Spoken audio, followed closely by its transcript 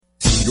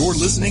You're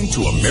listening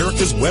to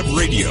America's Web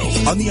Radio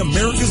on the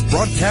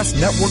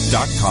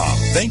AmericasBroadcastNetwork.com.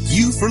 Thank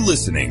you for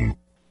listening.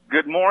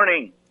 Good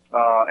morning,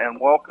 and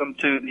welcome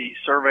to the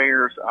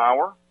Surveyors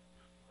Hour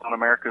on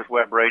America's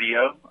Web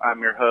Radio.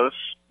 I'm your host,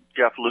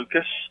 Jeff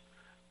Lucas.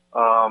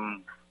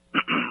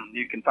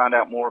 You can find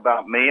out more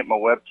about me at my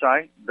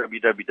website,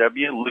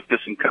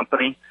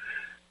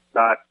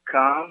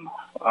 www.lucasandcompany.com.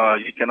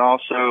 You can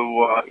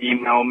also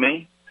email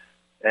me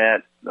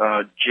at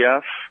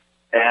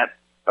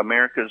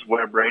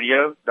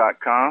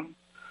jeff@americaswebradio.com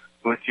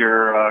with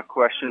your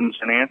questions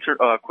and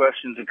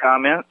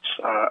comments.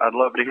 I'd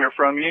love to hear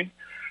from you.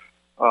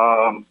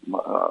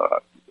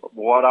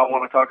 What I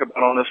want to talk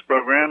about on this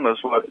program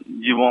is what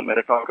you want me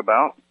to talk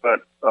about.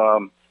 But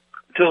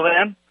until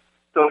then,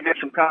 so we'll get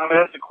some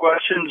comments and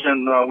questions,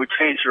 and we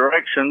change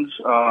directions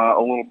a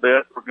little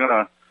bit.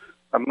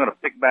 I'm gonna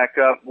pick back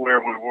up where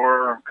we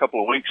were a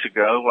couple of weeks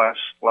ago,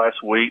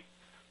 last week.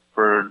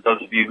 For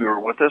those of you who were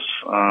with us,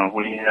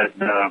 we had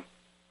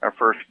our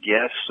first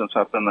guest since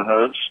I've been the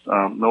host,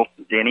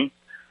 Milton Denny,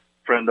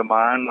 friend of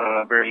mine,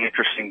 a very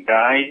interesting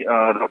guy.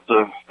 That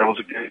was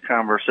a good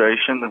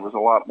conversation. There was a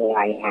lot more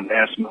I wanted to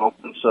ask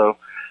Milton, so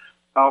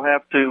I'll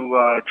have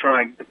to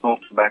try and get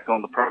Milton back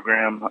on the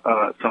program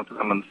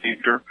sometime in the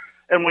future.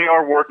 And we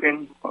are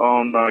working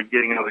on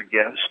getting other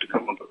guests to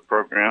come onto the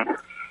program.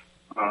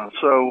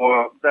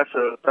 So that's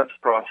a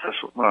process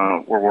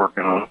we're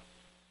working on.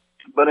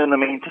 But in the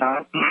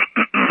meantime,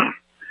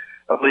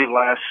 I believe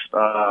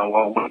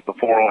week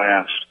before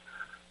last,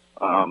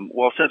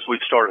 since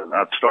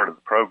I've started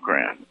the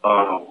program,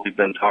 we've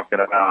been talking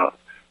about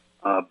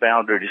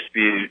boundary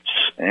disputes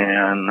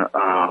and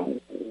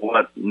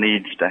what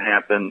needs to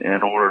happen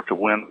in order to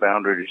win a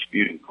boundary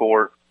dispute in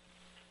court.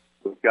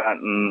 We've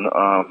gotten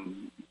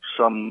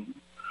some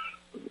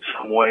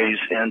ways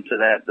into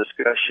that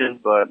discussion,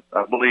 but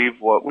I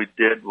believe what we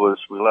did was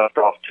we left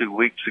off 2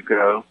 weeks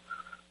ago.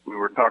 We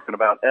were talking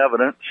about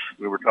evidence.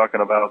 We were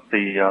talking about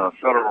the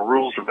federal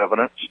rules of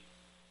evidence,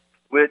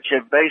 which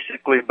have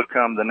basically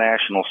become the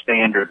national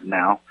standard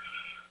now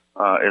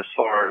as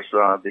far as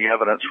the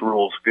evidence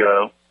rules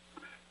go.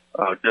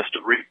 Just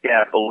to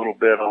recap a little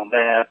bit on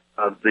that,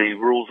 the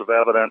rules of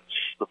evidence,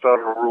 the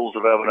federal rules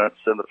of evidence,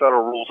 and the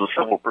federal rules of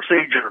civil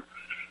procedure,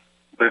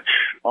 which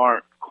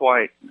aren't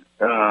quite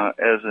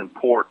as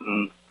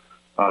important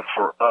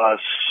for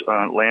us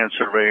land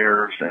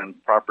surveyors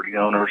and property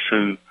owners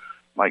who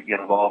might get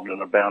involved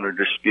in a boundary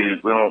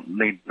dispute. We don't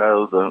need to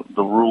know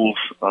the rules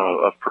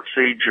of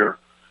procedure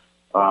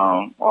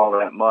all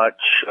that much.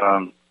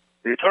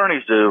 The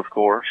attorneys do, of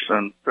course,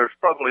 and there's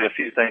probably a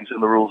few things in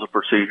the rules of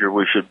procedure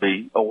we should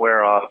be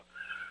aware of.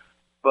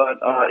 But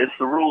it's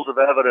the rules of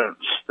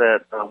evidence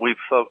that we've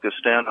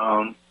focused in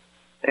on,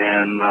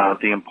 and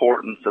the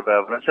importance of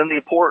evidence, and the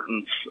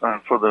importance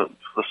for the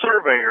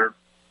surveyor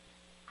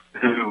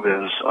who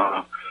is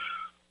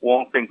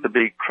wanting to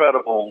be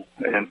credible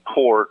in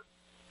court.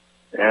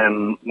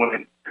 And when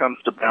it comes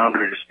to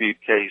boundary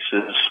dispute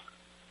cases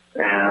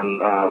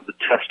and the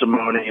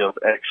testimony of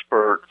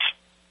experts,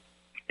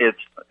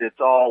 it's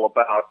all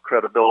about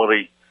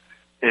credibility.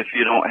 If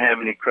you don't have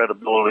any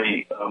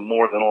credibility,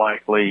 more than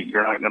likely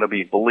you're not going to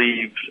be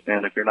believed.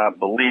 And if you're not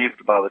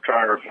believed by the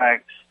trier of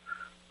facts,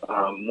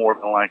 more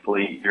than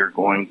likely you're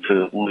going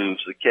to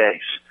lose the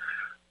case.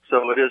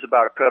 So it is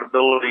about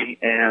credibility,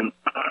 and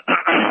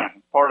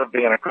part of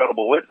being a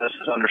credible witness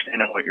is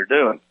understanding what you're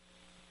doing.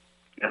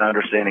 And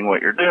understanding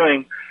what you're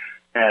doing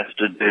has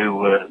to do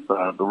with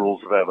the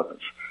rules of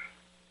evidence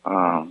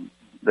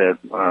that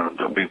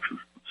we've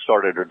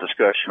started a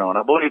discussion on.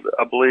 I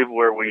believe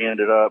where we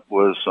ended up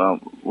was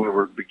we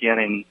were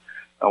beginning.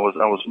 I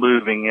was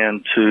moving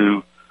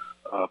into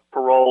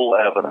parole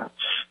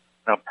evidence.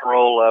 Now,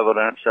 parole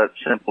evidence, that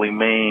simply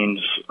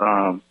means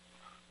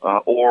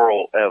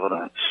oral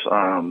evidence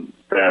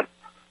that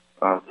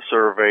the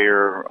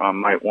surveyor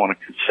might want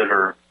to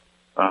consider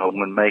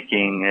when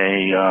making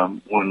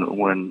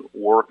when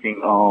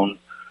working on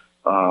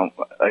a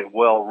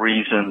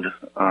well-reasoned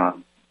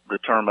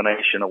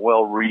determination, a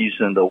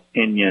well-reasoned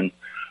opinion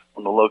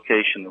on the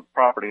location of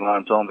property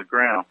lines on the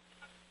ground.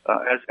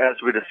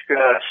 As we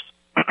discussed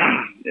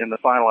in the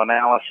final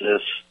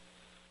analysis,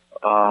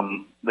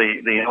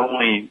 the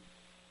only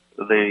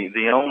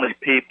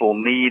people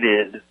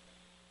needed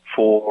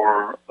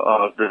for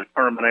the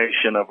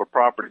determination of a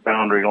property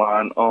boundary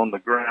line on the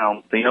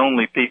ground, the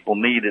only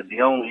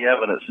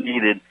evidence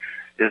needed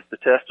is the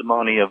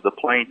testimony of the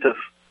plaintiff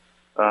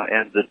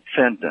and the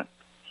defendant.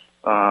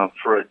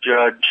 For a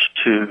judge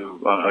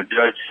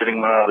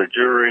sitting by the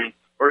jury,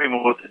 or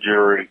even with the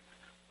jury,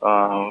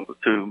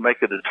 to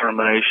make a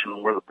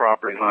determination where the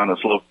property line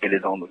is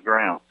located on the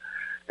ground.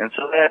 And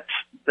so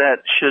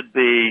that should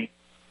be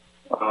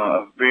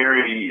a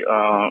very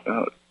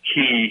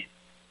key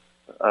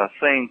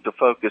thing to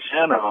focus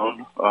in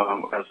on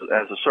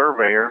as a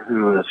surveyor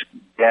who is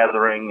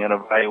gathering and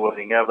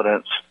evaluating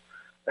evidence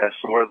as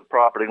to where the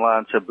property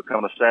lines have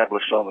become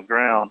established on the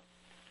ground.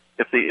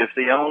 If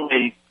the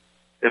only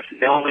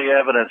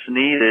evidence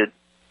needed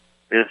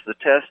is the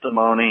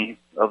testimony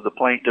of the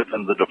plaintiff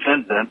and the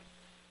defendant,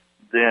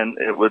 then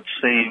it would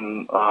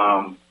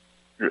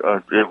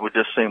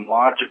just seem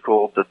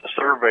logical that the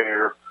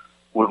surveyor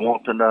would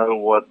want to know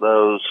what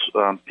those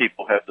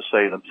people have to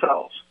say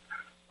themselves.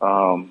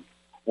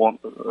 Who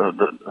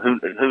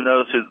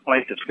knows who the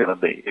plaintiff's going to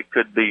be? It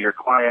could be your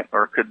client,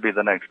 or it could be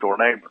the next door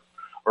neighbor,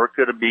 or it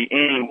could be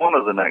any one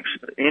of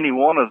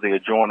the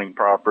adjoining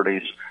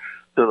properties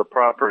to the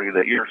property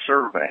that you're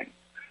surveying.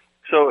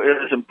 So it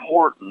is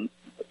important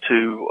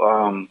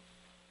to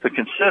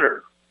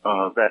consider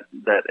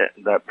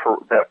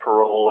that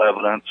parole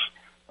evidence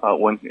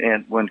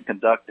when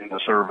conducting a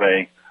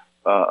survey,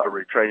 a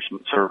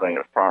retracement survey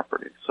of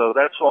property. So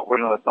that's what we're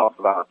going to talk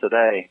about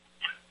today.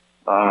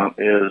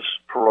 Is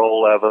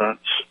parole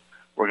evidence.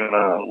 We're going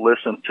to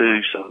listen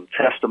to some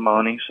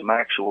testimony, some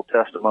actual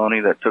testimony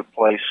that took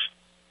place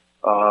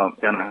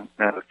in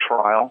a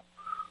trial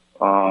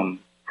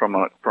from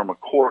a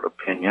court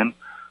opinion,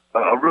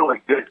 a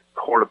really good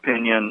court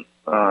opinion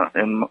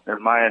in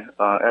my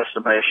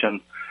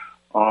estimation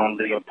on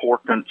the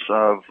importance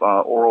of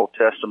oral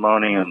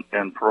testimony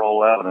and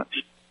parole evidence.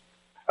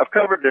 I've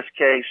covered this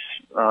case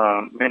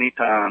many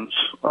times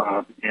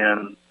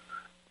in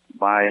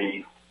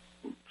my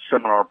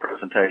seminar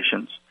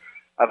presentations.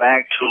 I've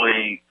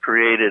actually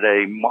created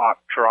a mock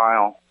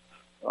trial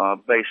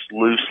based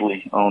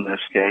loosely on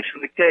this case.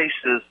 And the case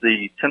is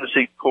the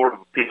Tennessee Court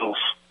of Appeals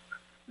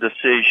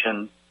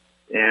decision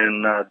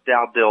in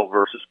Dowdell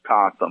versus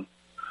Cotham.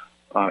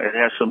 It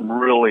has some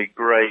really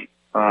great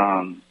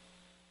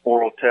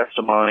oral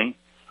testimony.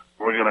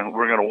 We're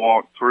gonna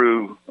walk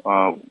through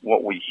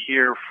what we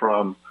hear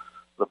from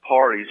the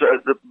parties.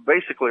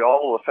 Basically,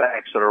 all of the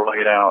facts that are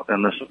laid out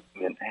in this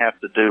have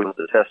to do with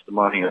the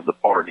testimony of the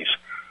parties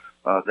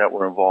that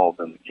were involved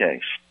in the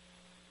case.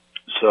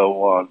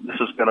 So this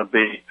is going to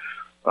be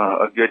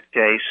a good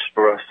case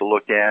for us to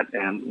look at,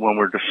 and when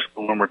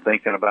we're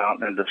thinking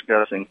about and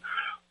discussing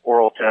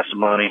oral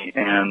testimony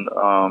and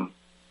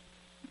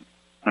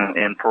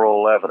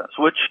parole evidence,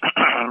 which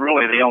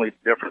really the only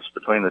difference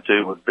between the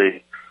two would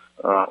be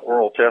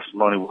oral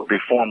testimony would be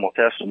formal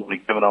testimony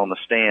given on the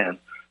stand.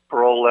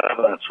 Parole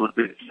evidence would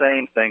be the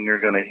same thing you're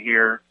going to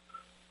hear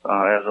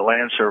as a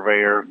land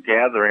surveyor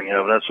gathering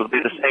evidence, would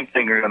be the same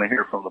thing you're going to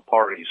hear from the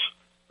parties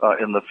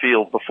in the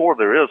field before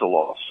there is a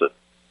lawsuit.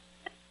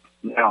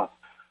 Now,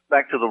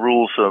 back to the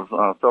rules of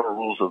federal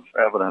rules of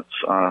evidence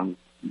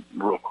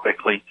real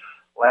quickly.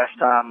 Last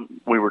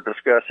time we were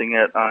discussing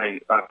it, I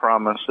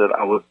promised that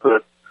I would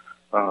put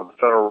the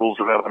federal rules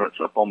of evidence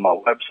up on my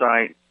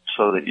website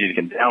so that you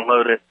can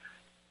download it.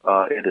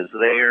 It is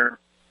there,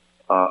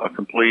 a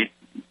complete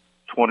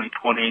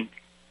 2020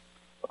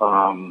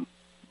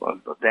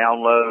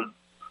 download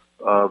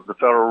of the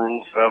federal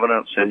rules of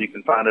evidence, and you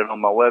can find it on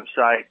my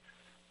website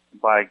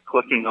by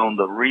clicking on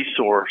the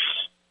resource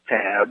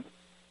tab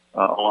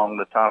along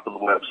the top of the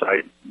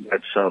website.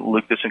 That's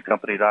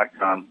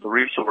lucasandcompany.com. The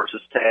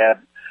resources tab.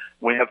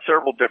 We have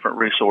several different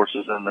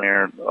resources in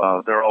there.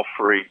 They're all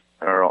free.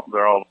 They're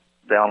all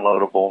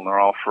downloadable, and they're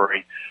all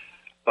free.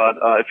 But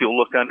if you'll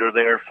look under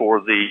there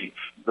for the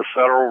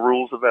federal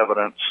rules of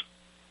evidence,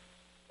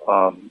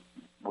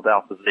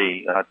 without the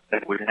Z, I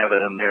think we have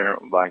it in there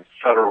by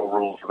federal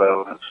rules of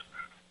evidence.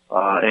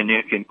 And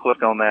you can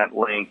click on that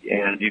link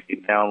and you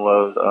can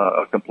download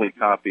a complete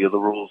copy of the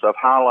rules. I've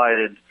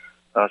highlighted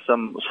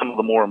some of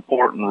the more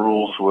important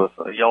rules with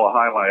a yellow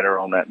highlighter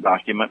on that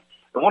document.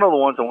 And one of the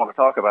ones I want to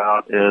talk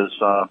about is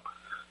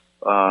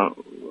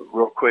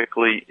real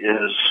quickly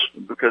is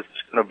because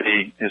it's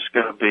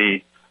going to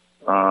be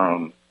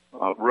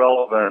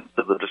relevant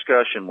to the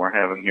discussion we're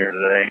having here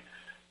today,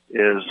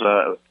 is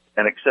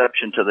an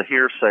exception to the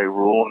hearsay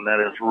rule, and that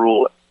is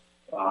Rule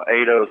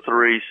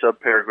 803,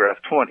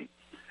 subparagraph 20.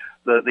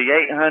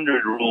 The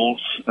 800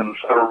 rules and the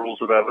federal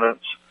rules of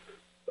evidence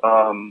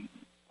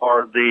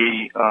are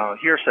the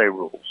hearsay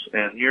rules,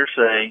 and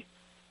hearsay,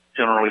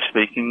 generally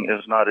speaking,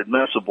 is not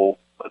admissible,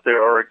 but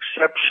there are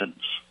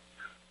exceptions.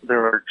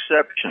 There are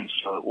exceptions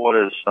to what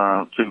is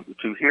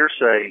to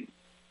hearsay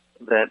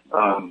that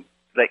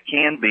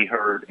can be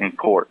heard in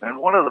court, and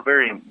one of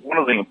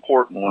the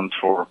important ones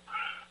for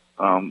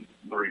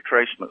the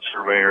retracement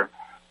surveyor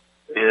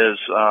is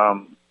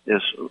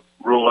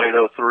Rule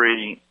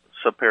 803,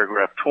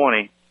 subparagraph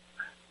 20,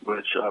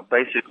 which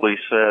basically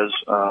says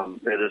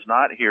it is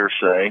not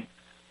hearsay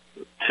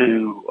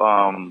to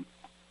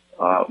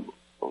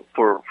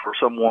for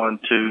someone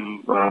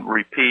to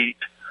repeat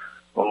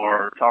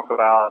or talk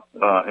about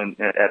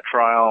at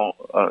trial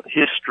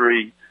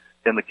history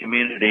in the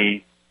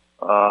community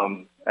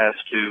as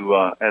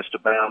to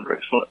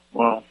boundaries.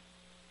 Well,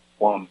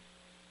 while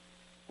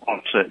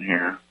I'm sitting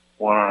here,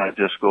 why don't I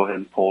just go ahead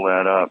and pull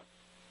that up?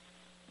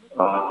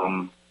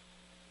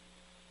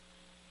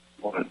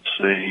 Let's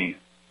see.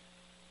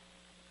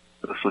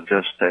 This will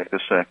just take a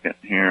second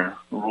here.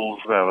 Rules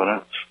of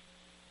evidence.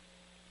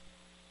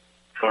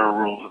 Federal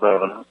rules of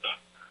evidence.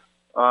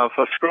 If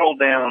I scroll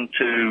down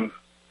to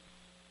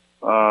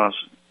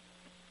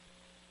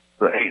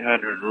the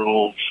 800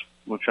 rules,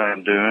 which I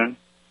am doing,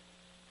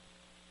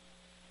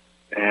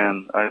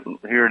 and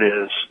here it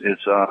is.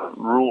 It's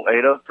Rule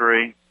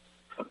 803,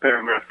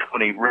 paragraph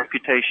 20,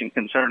 reputation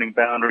concerning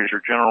boundaries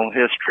or general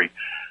history.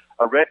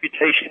 A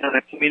reputation in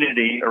a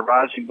community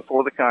arising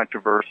before the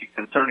controversy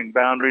concerning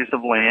boundaries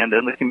of land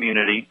in the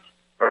community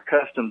or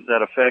customs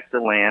that affect the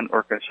land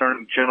or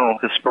concerning general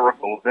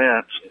historical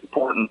events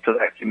important to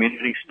that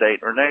community, state,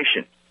 or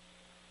nation.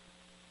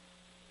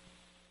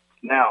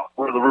 Now,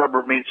 where the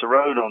rubber meets the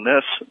road on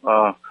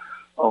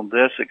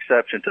this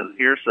exception to the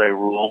hearsay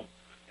rule,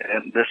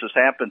 and this has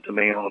happened to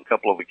me on a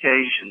couple of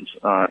occasions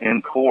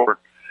in court,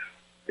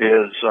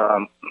 is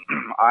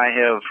I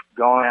have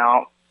gone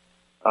out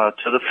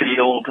to the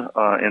field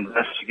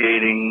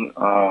investigating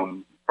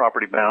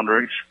property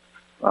boundaries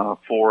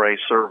for a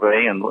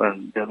survey,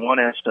 and in one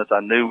instance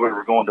I knew we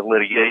were going to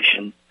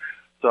litigation,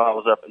 so I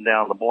was up and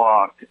down the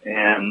block,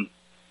 and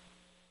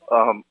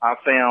I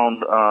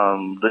found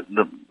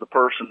the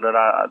person that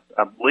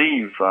I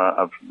believe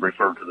I've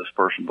referred to this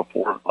person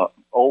before,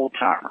 old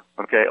timer.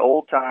 Okay,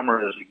 old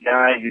timer is a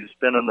guy who's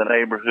been in the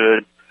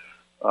neighborhood.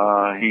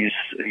 He's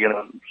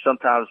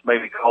sometimes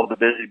maybe called the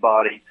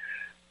busybody,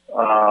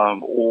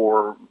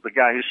 or the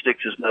guy who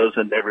sticks his nose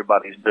into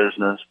everybody's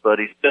business. But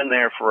he's been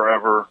there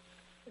forever,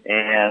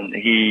 and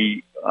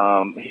he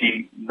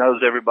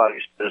knows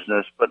everybody's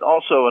business. But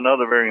also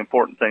another very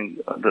important thing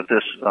that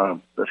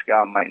this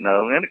guy might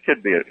know, and it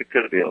could be a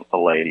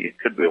lady, it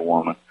could be a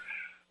woman,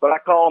 but I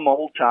call him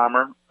old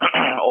timer.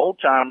 Old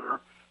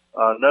timer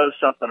knows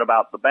something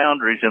about the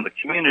boundaries in the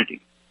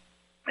community,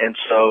 and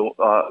so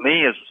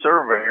me as a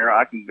surveyor,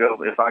 I can go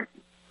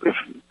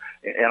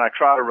and I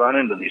try to run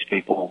into these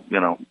people,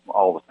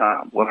 all the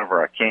time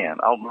whenever I can.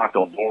 I'll knock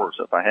on doors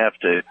if I have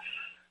to.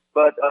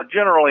 But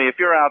generally, if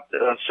you're out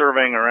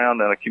surveying around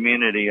in a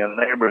community, in a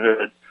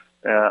neighborhood,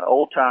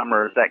 old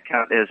timer is that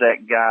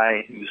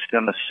guy who's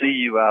going to see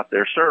you out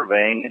there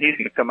surveying, and he's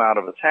going to come out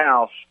of his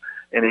house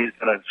and he's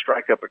going to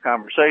strike up a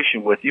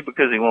conversation with you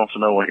because he wants to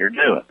know what you're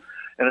doing.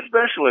 And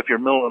especially if you're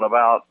milling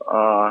about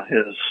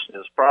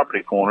his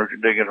property corners,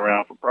 you're digging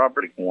around for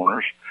property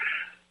corners.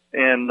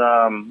 And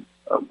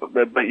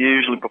but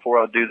usually before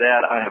I do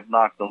that, I have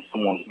knocked on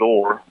someone's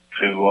door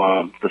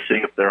to see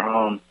if they're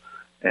home,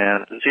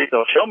 and to see if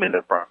they'll show me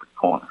their property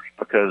corners,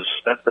 because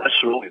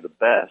that's really the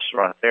best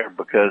right there.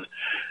 Because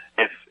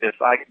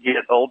if I could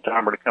get old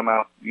timer to come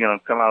out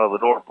of the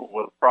door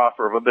with a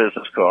proffer of a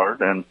business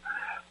card and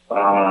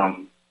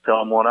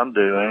tell him what I'm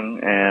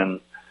doing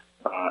and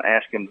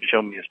ask him to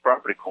show me his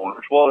property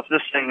corners. Well, if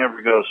this thing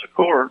ever goes to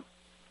court,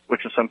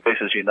 which in some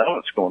cases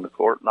it's going to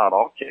court, not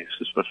all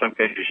cases, but some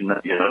cases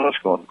it's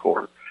going to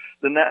court,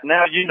 then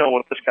now you know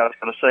what this guy's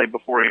going to say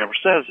before he ever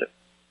says it.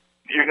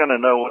 You're going to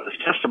know what his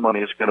testimony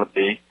is going to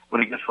be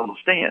when he gets on the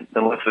stand,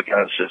 unless the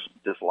guy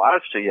just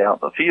lies to you out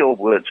in the field,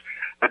 which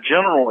I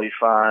generally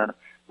find, at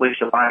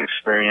least in my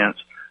experience,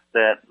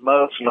 that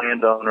most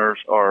landowners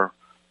are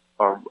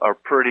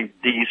pretty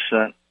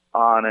decent,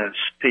 honest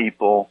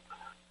people,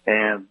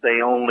 and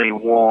they only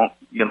want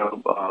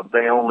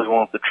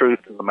the truth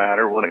of the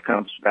matter when it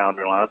comes to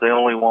boundary lines. They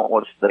only want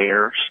what's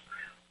theirs.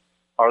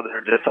 Are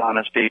there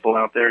dishonest people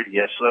out there?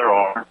 Yes, there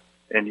are.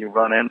 And you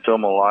run into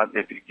them a lot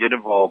if you get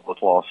involved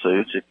with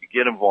lawsuits, if you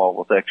get involved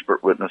with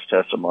expert witness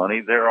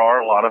testimony. There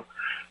are a lot of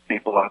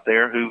people out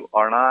there who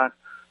are not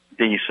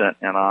decent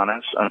and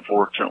honest,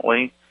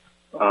 unfortunately.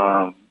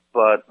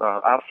 But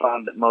I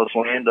find that most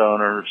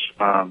landowners,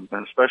 and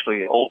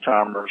especially old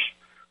timers,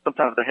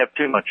 sometimes they have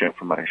too much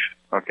information.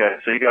 Okay,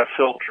 so you got to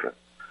filter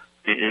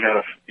it.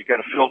 You got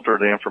to filter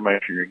the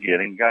information you're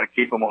getting. You got to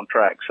keep them on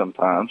track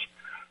sometimes.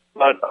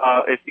 But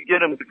if you get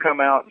them to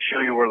come out and show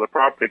you where the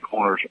property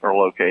corners are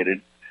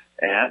located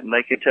at, and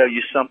they can tell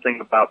you something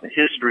about the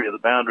history of the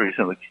boundaries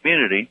in the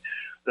community,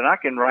 then I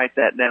can write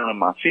that down in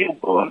my field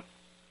book,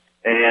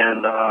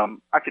 and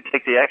I could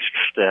take the extra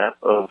step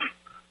of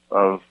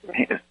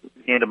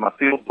handing my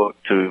field book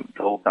to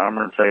the old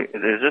timer and say,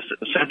 "Is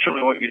this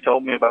essentially what you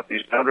told me about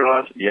these boundary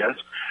lines?" "Yes."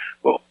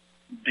 "Well,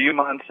 do you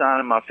mind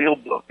signing my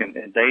field book and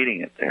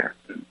dating it there?"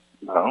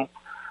 "No."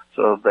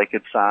 So they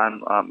could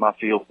sign my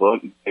field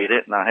book and date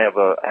it, and I have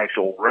an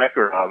actual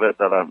record of it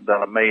that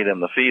I made in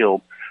the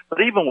field.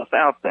 But even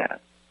without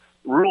that,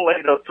 Rule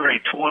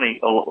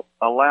 803.20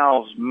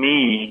 allows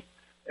me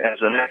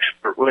as an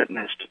expert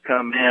witness to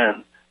come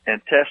in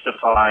and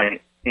testify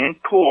in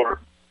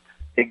court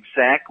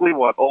exactly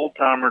what old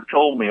timer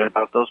told me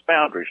about those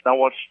boundaries. Now,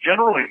 what's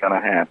generally going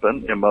to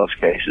happen in most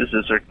cases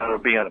is there's going to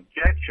be an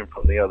objection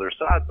from the other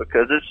side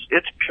because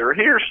it's pure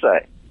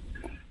hearsay.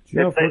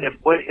 If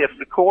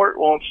the court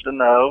wants to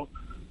know,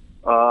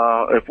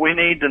 if we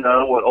need to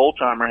know what old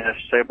timer has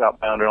to say about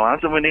boundary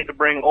lines, then we need to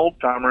bring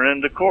old timer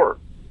into court.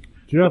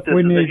 Jeff,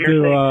 we need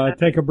to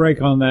take a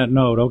break on that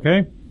note,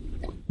 okay?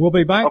 We'll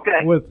be back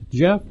with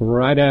Jeff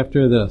right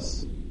after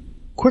this.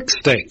 Quick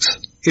Stakes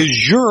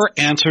is your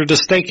answer to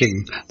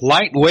staking.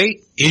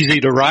 Lightweight, easy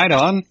to ride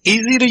on,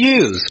 easy to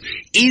use,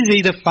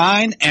 easy to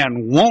find,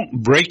 and won't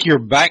break your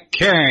back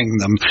carrying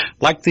them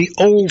like the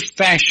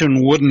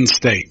old-fashioned wooden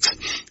stakes.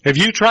 Have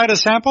you tried a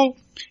sample?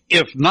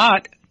 If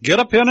not, get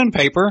a pen and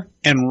paper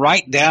and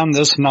write down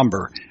this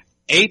number,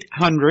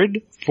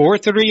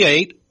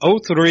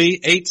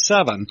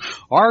 800-438-0387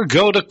 or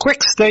go to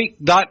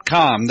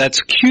quickstake.com.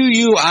 That's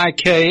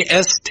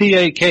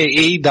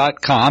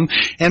QUIKSTAKE.com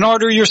and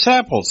order your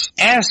samples.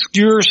 Ask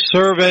your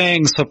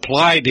surveying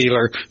supply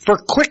dealer for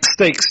Quick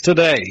Stakes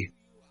today.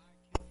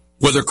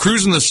 Whether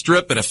cruising the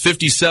strip in a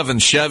 57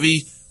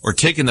 Chevy or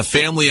taking the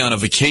family on a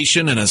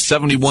vacation in a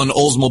 71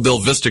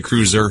 Oldsmobile Vista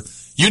Cruiser,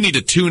 you need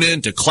to tune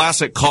in to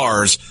Classic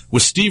Cars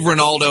with Steve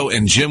Ronaldo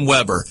and Jim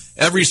Weber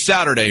every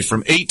Saturday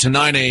from 8 to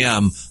 9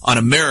 a.m. on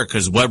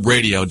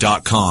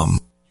americaswebradio.com.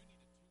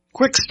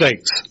 Quick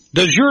Stakes.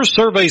 Does your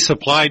survey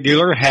supply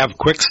dealer have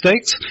Quick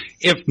Stakes?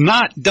 If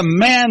not,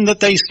 demand that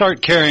they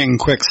start carrying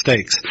Quick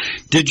Stakes.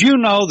 Did you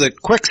know that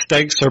Quick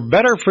Stakes are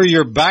better for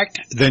your back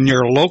than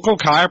your local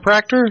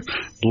chiropractor?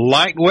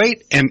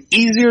 Lightweight and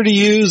easier to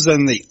use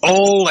than the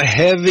old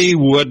heavy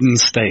wooden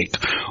stake.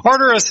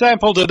 Order a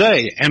sample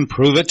today and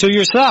prove it to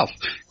yourself.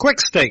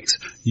 Quick Stakes,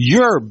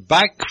 your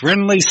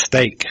back-friendly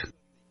stake.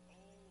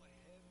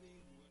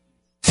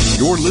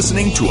 You're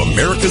listening to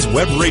America's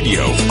Web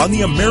Radio on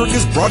the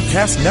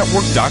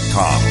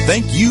AmericasBroadcastNetwork.com.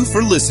 Thank you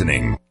for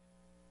listening.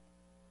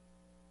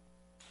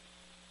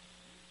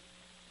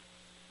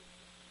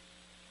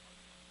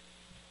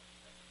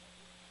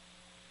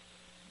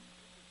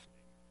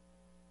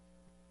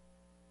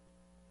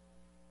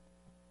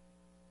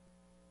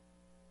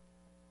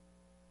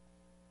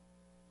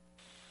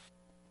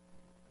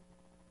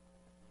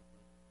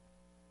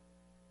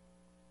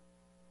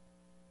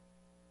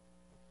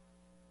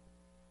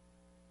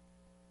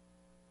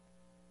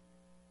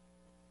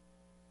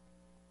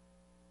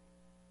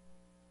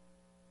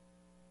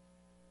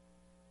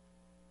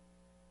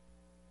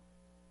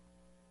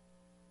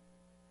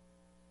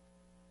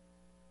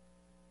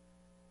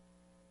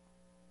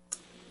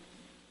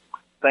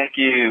 Thank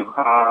you.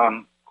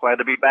 Glad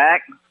to be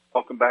back.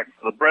 Welcome back to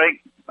the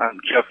break.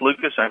 I'm Jeff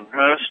Lucas. I'm your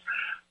host.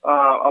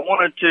 I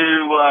wanted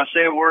to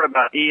say a word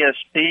about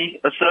ESP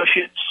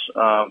Associates.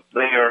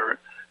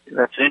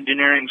 That's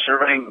engineering,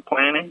 surveying, and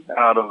planning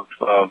out of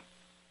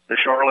the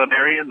Charlotte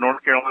area,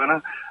 North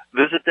Carolina.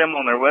 Visit them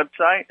on their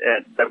website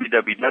at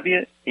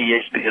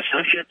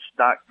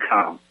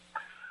www.espsassociates.com.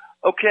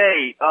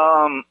 Okay,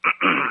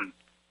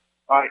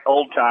 all right,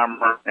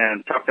 old-timer,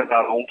 and talking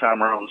about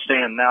old-timer on the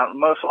stand. Now,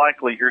 most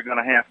likely you're going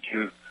to have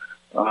to,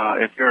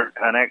 if you're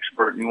an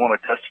expert and you want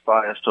to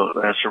testify as to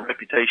the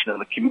reputation of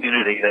the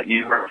community that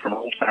you heard from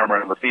old-timer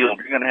in the field,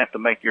 you're going to have to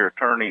make your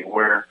attorney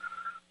aware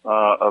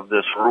of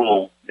this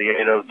rule, the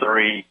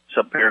 803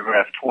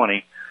 subparagraph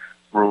 20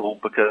 rule,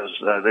 because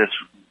this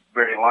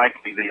very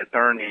likely the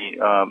attorney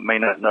may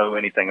not know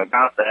anything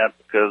about that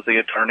because the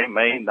attorney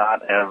may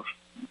not have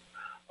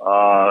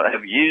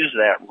used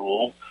that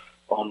rule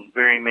on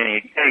very many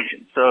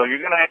occasions. So you're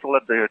going to have to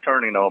let the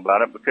attorney know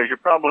about it because you're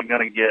probably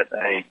going to get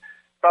an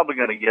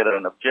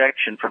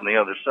objection from the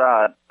other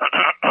side,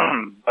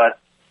 but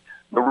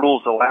the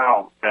rules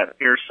allow that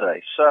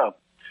hearsay. So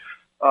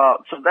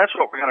that's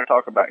what we're going to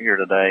talk about here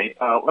today.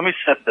 Let me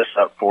set this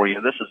up for you.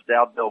 This is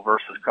Dowdell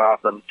versus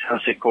Cotham,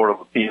 Tennessee Court of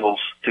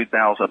Appeals,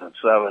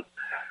 2007.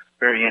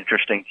 Very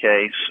interesting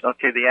case.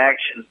 Okay, the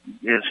action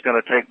is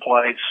going to take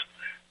place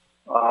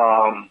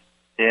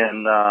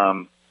in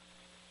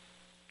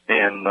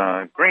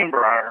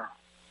Greenbrier,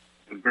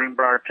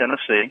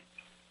 Tennessee,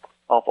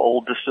 off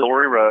Old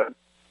Distillery Road,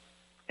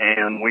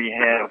 and we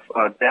have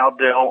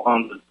Dowdell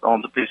on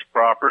the piece of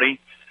property.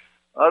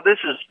 This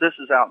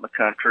is out in the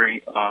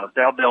country.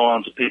 Dowdell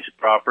owns a piece of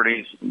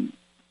property,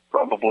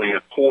 probably a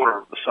quarter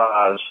of the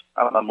size.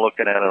 I'm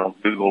looking at it on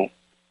Google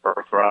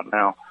Earth right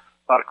now.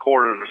 About a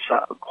quarter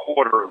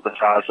of the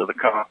size of the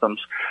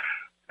Cothams.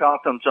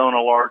 Cothams own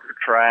a larger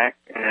track,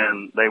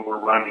 and they were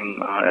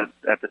running,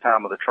 at the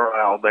time of the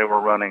trial, they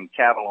were running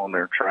cattle on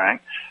their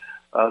track.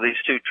 These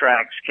two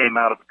tracks came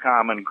out of the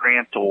common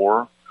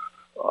grantor,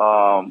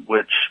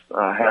 which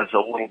has a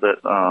little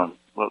bit,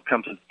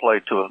 comes into play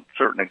to a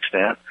certain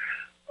extent.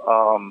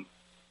 The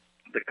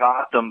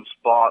Cothams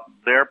bought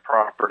their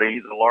property,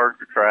 the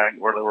larger track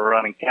where they were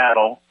running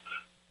cattle.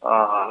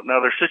 Now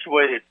they're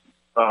situated,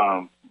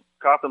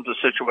 Cothams is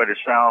situated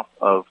south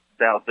of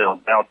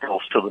Dowdell.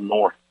 Dowdell's to the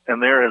north. And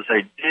there is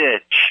a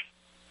ditch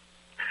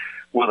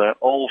with an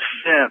old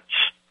fence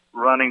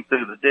running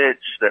through the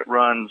ditch that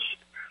runs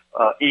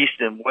east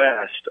and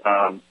west.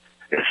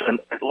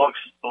 It looks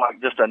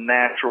like just a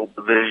natural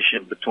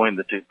division between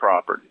the two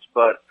properties.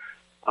 But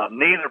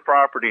neither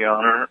property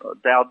owner,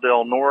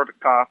 Dowdell nor the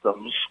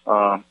Cothams,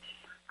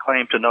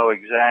 claim to know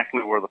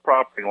exactly where the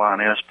property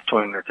line is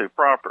between their two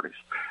properties.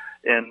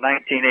 In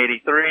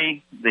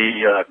 1983,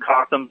 the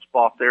Cothams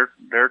bought their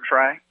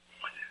tract,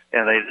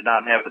 and they did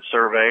not have it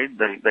surveyed.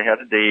 They had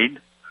a deed,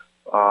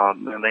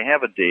 and they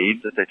have a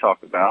deed that they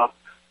talk about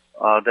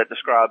that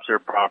describes their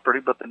property,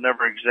 but they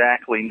never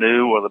exactly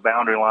knew where the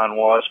boundary line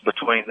was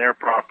between their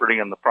property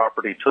and the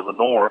property to the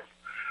north.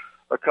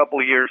 A couple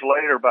of years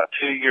later, about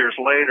 2 years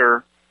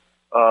later,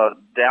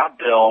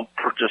 Dowdell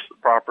purchased the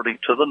property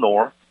to the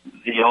north.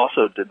 He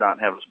also did not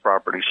have his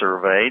property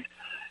surveyed,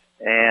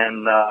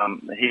 and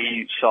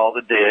he saw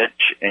the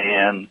ditch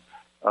and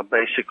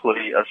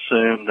basically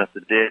assumed that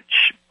the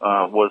ditch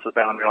was the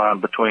boundary line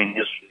between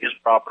his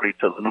property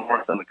to the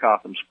north and the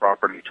Cotham's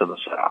property to the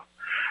south.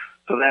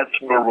 So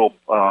that's where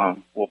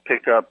we'll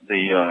pick up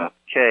the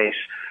case.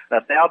 Now,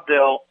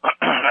 Dowdell,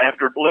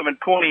 after living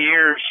 20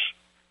 years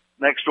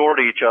next door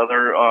to each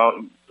other,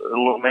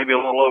 maybe a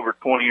little over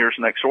 20 years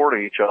next door to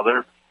each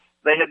other,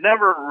 they had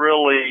never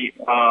really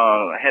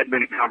had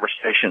many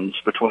conversations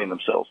between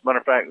themselves. Matter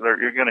of fact,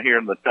 you're going to hear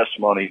in the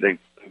testimony they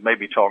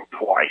maybe talked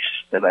twice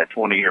in that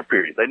 20-year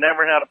period. They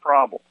never had a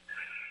problem.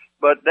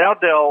 But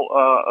Dowdell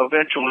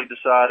eventually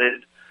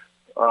decided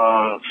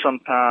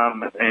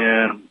sometime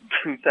in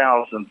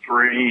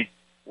 2003,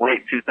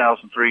 late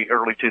 2003,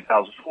 early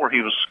 2004,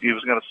 he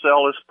was going to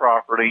sell his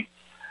property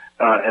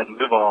and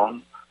move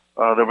on.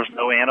 There was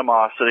no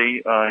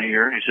animosity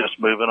here. He's just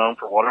moving on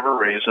for whatever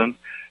reason.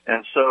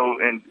 And so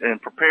in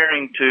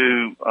preparing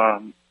to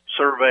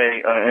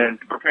survey and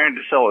preparing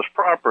to sell his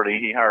property,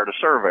 he hired a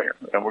surveyor.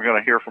 And we're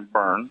going to hear from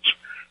Burns,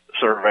 the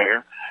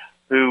surveyor,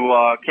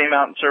 who came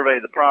out and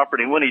surveyed the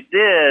property. When he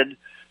did,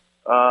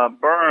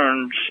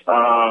 Burns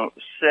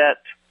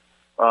set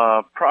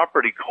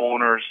property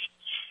corners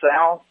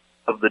south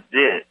of the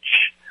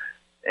ditch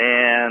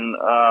and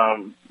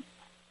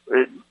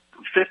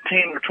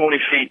 15 or 20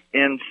 feet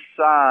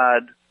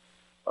inside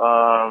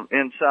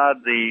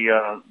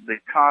the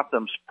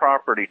Cotham's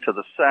property to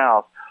the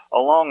south,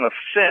 along a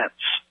fence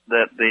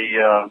that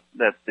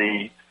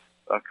the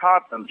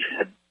Cothams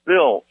had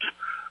built,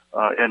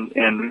 and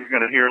you're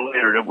going to hear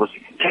later it was a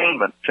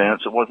containment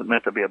fence. It wasn't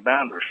meant to be a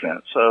boundary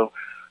fence. So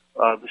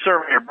the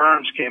surveyor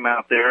Burns came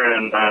out there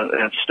and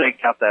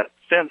staked out that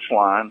fence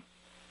line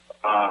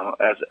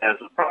as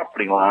a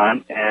property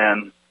line,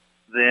 and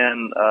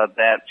then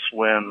that's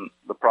when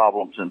the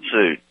problems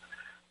ensued.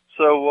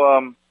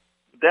 So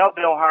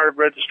Dowdell hired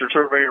registered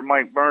surveyor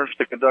Mike Burns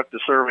to conduct a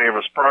survey of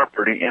his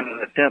property in an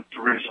attempt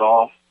to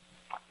resolve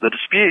the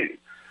dispute.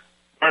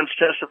 Burns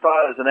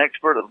testified as an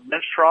expert at the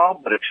bench trial,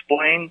 but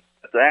explained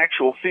that the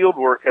actual field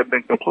work had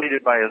been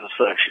completed by his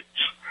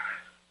associates.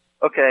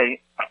 Okay,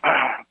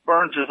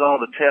 Burns is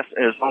on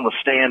the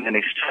stand and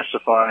he's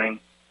testifying.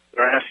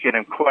 They're asking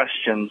him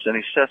questions, and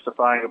he's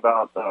testifying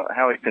about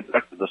how he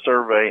conducted the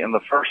survey. And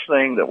the first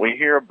thing that we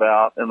hear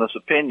about in this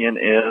opinion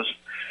is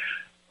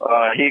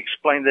he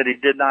explained that he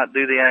did not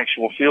do the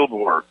actual field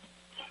work.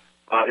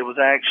 It was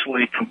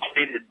actually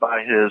completed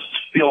by his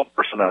field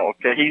personnel.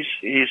 Okay,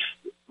 he's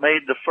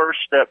made the first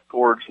step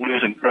towards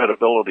losing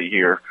credibility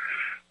here,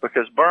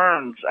 because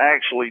Burns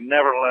actually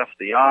never left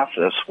the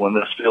office when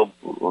this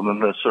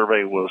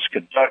survey was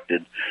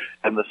conducted,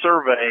 and the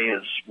survey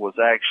was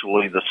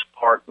actually the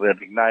spark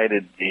that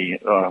ignited the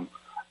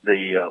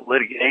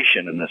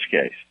litigation in this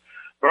case.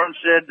 Burns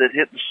said that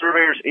the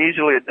surveyors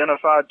easily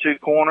identified two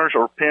corners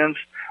or pins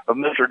of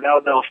Mr.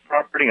 Dowdell's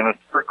property and a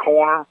third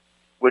corner,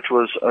 which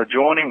was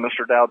adjoining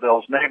Mr.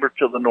 Dowdell's neighbor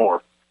to the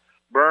north.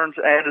 Burns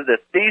added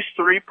that these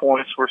 3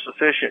 points were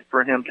sufficient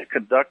for him to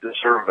conduct a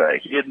survey.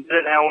 He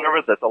admitted,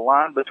 however, that the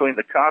line between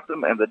the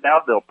Cotham and the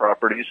Dowdell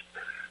properties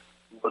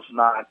was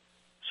not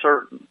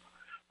certain.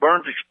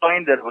 Burns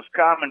explained that it was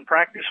common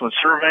practice when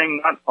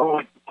surveying not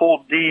only to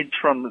pull deeds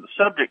from the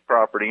subject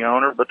property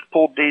owner, but to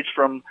pull deeds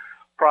from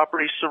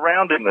properties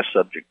surrounding the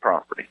subject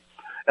property.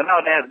 And I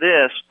would add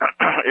this,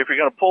 if you're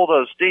going to pull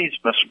those deeds,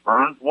 Mr.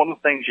 Burns, one of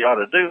the things you ought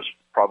to do is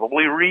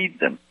probably read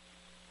them,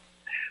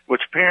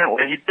 which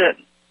apparently he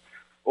didn't.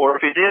 Or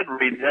if he did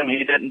read them,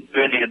 he didn't do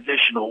any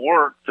additional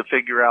work to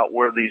figure out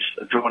where these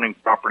adjoining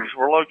properties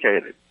were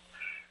located.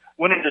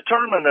 When he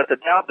determined that the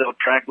Dowdell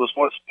tract was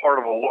once part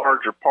of a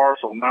larger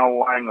parcel now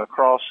lying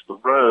across the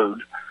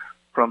road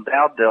from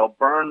Dowdell,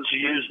 Burns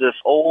used this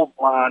old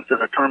line to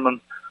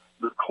determine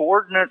the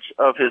coordinates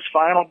of his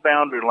final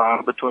boundary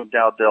line between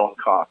Dowdell and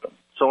Cotham.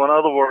 So in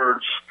other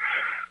words,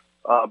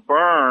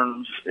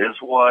 Burns is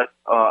what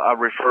I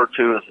refer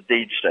to as a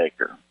deed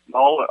staker.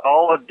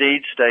 All a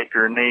deed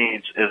staker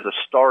needs is a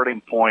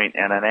starting point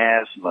and an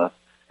azimuth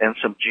and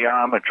some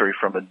geometry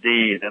from a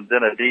deed, and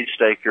then a deed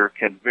staker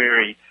can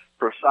very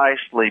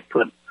precisely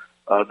put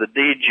the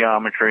deed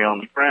geometry on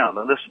the ground.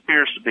 And this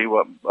appears to be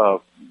what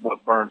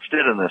Burns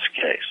did in this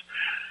case.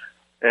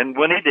 And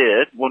when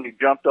he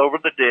jumped over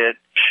the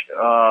ditch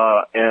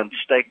and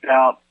staked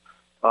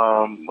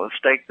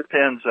the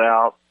pins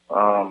out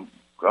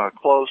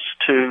close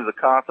to the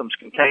Cotham's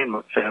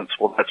containment fence,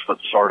 well, that's what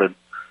started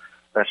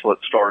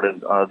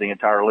the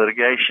entire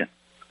litigation.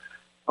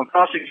 On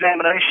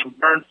cross-examination,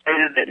 Burns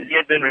stated that he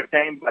had been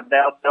retained by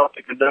Dowdell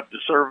to conduct a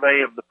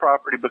survey of the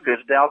property because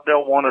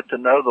Dowdell wanted to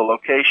know the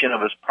location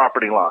of his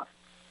property line.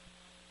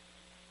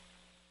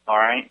 All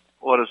right,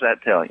 what does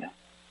that tell you?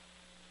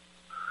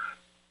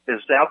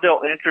 Is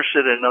Dowdell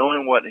interested in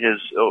knowing what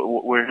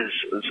where his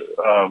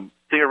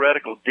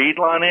theoretical deed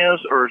line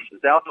is, or is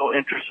Dowdell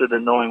interested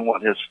in knowing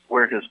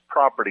where his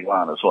property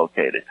line is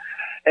located?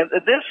 And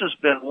this has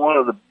been one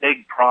of the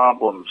big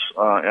problems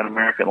in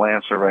American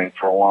land surveying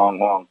for a long,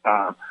 long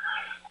time,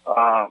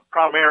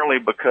 primarily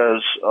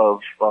because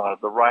of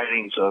the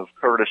writings of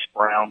Curtis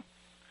Brown,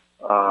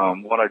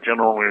 what I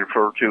generally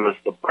refer to as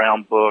the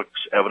Brown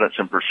books, Evidence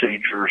and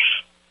Procedures,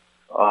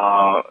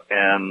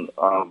 and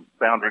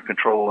boundary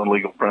control and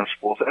legal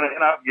principles.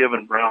 And I've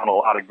given Brown a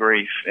lot of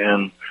grief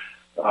in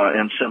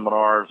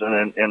seminars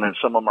and in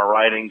some of my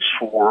writings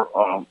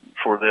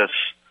for this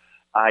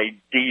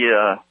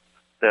idea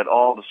that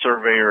all the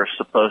surveyor is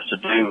supposed to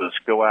do is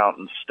go out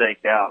and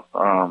stake out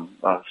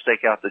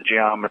the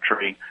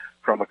geometry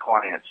from a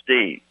client's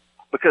deed.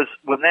 Because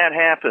when that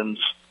happens,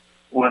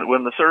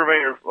 when the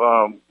surveyor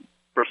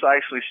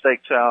precisely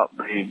stakes out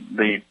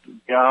the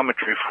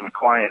geometry from the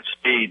client's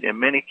deed, in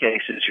many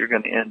cases you're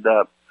going to end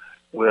up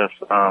with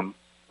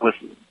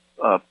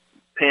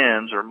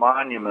pins or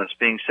monuments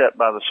being set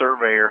by the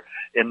surveyor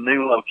in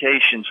new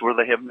locations where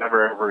they have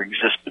never ever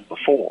existed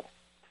before.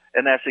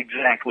 And that's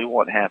exactly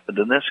what happened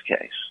in this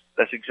case.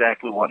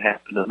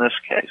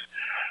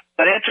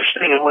 But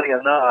interestingly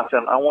enough,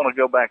 and I want to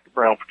go back to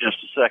Brown for just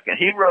a second,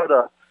 he wrote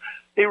a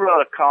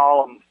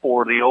column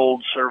for the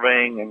old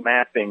Surveying and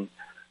Mapping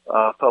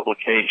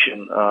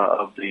publication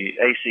of the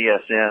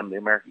ACSM, the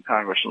American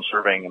Congress on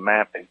Surveying and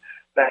Mapping,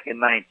 back in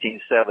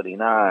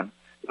 1979.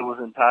 It was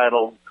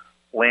entitled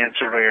Land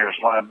Surveyors'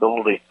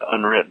 Liability to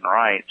Unwritten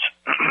Rights.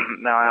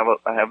 Now,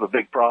 I have a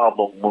big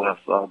problem with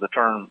the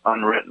term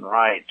unwritten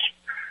rights,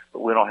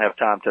 but we don't have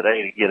time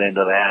today to get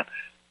into that.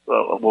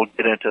 We'll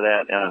get into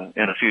that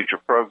in a future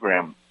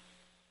program.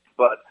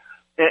 But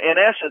in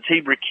essence,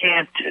 he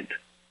recanted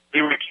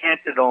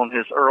on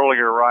his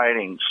earlier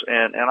writings,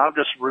 and I'll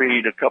just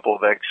read a couple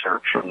of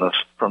excerpts from this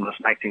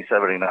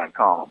 1979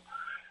 column.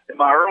 In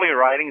my earlier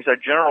writings, I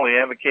generally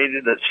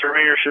advocated that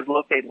surveyors should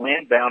locate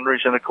land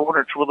boundaries in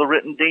accordance with a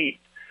written deed.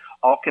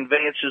 All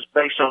conveyances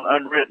based on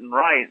unwritten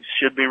rights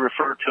should be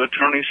referred to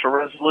attorneys for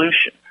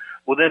resolution.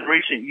 Within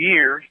recent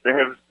years, there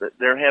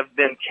have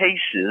been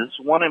cases,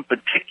 one in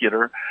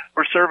particular,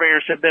 where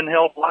surveyors have been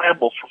held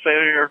liable for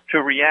failure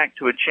to react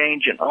to a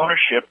change in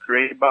ownership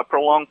created by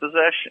prolonged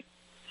possession.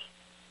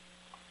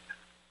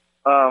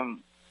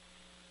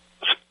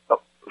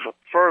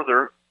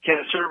 Further, can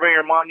a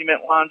surveyor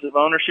monument lines of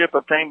ownership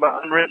obtained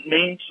by unwritten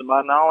means? To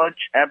my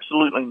knowledge,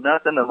 absolutely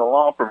nothing in the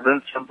law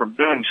prevents him from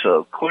doing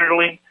so.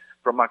 Clearly,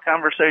 from my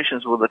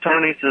conversations with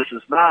attorneys, this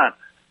is not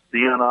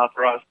the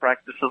unauthorized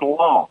practice of the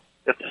law.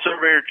 If the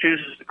surveyor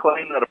chooses to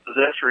claim that a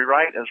possessory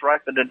right has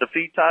ripened into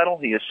fee title,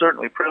 he is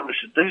certainly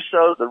privileged to do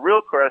so. The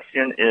real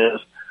question is,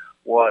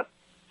 what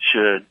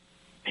should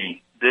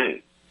he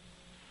do?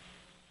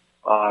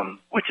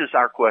 Which is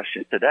our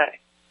question today.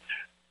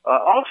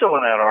 Also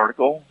in that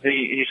article,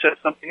 he said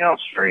something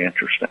else very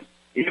interesting.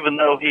 Even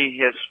though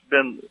he's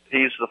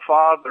the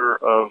father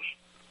of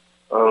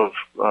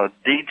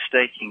deed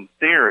staking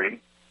theory,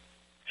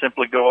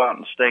 simply go out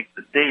and stake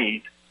the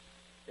deed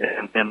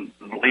and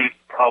leave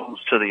problems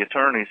to the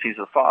attorneys. He's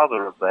the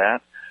father of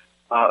that.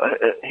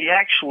 He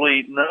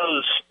actually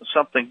knows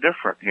something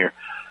different here.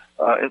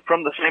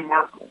 From the same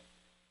article,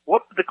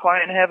 what did the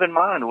client have in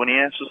mind when he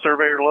asked the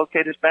surveyor to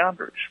locate his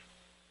boundaries?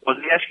 Was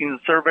he asking the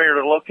surveyor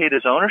to locate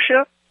his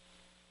ownership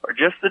or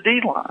just the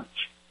deed lines?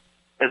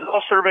 As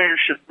all surveyors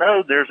should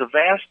know, there's a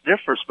vast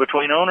difference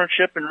between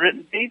ownership and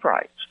written deed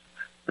rights.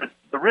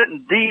 The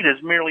written deed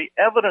is merely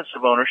evidence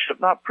of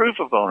ownership, not proof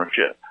of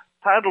ownership.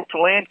 Title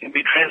to land can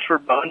be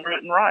transferred by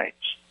unwritten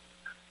rights.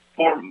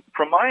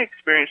 From my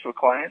experience with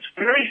clients,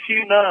 very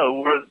few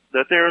know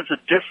that there is a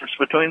difference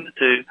between the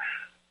two.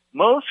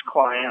 Most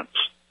clients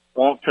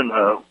want to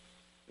know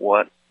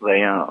what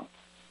they own.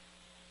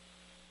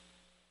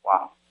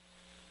 Wow.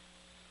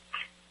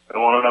 They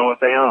want to know what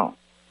they own,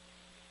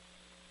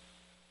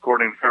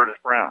 according to Curtis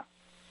Brown.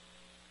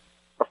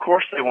 Of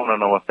course they want to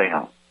know what they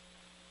own.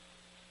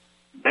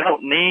 They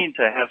don't need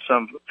to have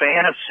some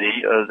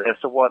fantasy as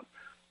to what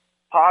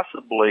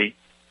possibly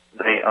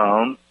they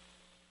own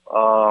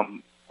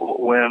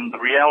when the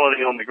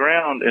reality on the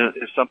ground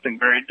is something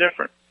very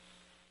different.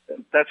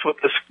 That's what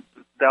this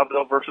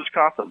Dowdell versus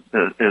Cotham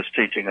is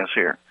teaching us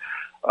here.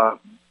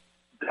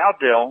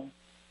 Dowdell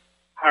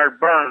hired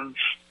Burns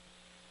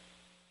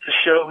to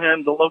show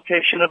him the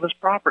location of his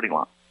property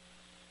line,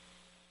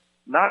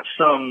 not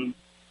some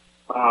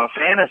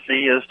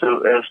fantasy as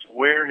to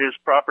where his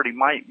property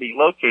might be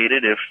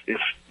located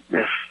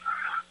if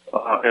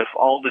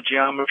all the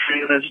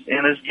geometry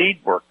in his deed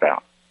worked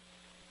out.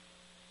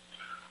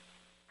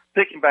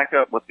 Picking back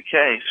up with the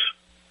case,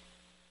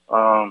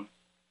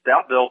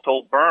 Dowdell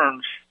told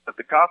Burns that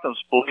the Cothams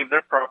believed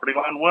their property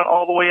line went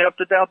all the way up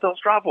to Dowdell's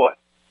driveway.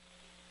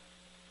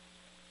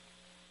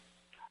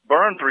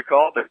 Burns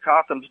recalled that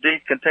Cotham's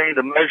deed contained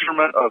a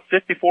measurement of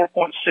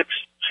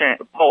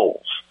 54.6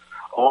 poles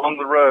along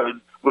the road,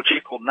 which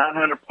equaled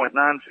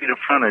 900.9 feet of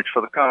frontage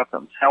for the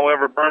Cothams.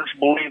 However, Burns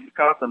believed the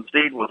Cotham's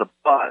deed was a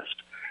bust,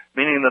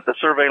 meaning that the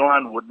survey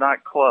line would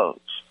not close.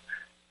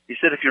 He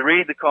said if you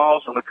read the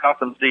cause on the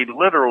Cotham's deed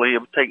literally, it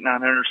would take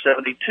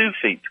 972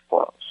 feet to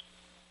close.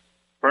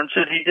 Burns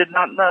said he did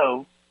not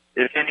know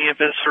if any of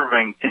his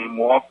surveying team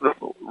walked the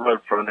road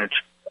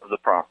frontage of the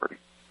property.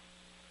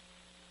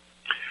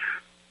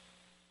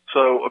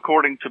 So,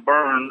 according to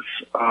Burns,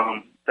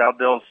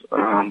 Dowdell's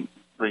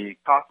the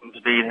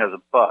Cotham's deed has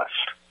a bust,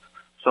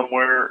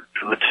 somewhere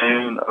to the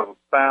tune of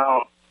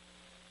about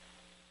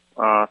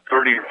 30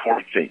 or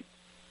 40 feet.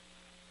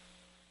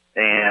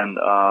 And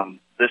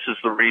this is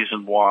the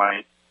reason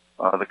why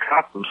the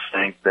Cothams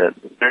think that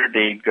their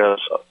deed goes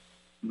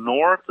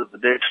north of the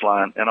ditch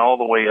line and all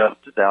the way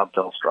up to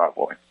Dowdell's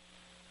driveway.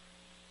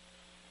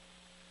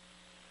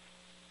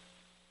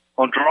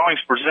 On drawings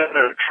presented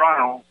at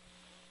trial,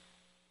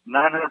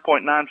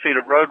 900.9 feet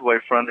of roadway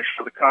frontage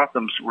for the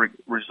Cothams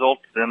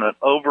resulted in an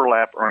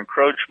overlap or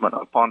encroachment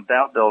upon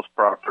Dowdell's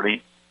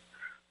property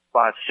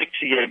by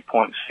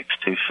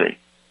 68.62 feet.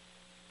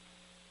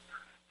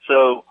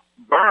 So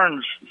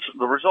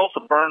the results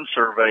of Burns'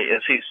 survey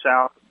is he's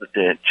south of the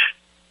ditch,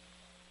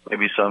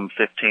 maybe some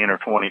 15 or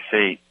 20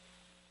 feet.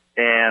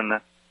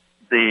 And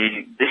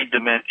the deed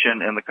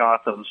dimension in the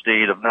Cothams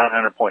deed of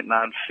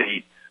 900.9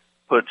 feet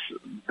puts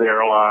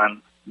their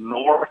line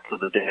north of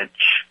the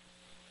ditch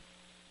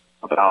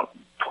about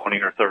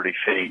 20 or 30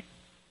 feet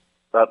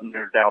up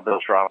near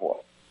Dowdell's driveway.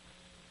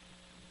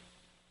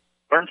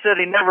 Burns said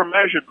he never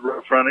measured the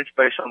road frontage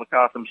based on the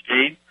Cothams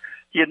deed.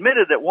 He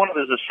admitted that one of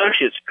his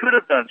associates could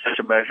have done such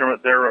a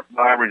measurement,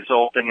 thereby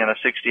resulting in a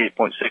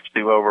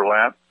 68.62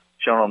 overlap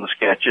shown on the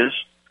sketches.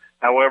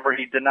 However,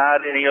 he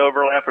denied any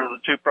overlap of the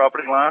two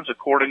property lines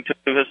according to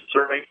his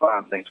survey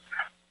findings.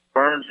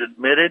 Burns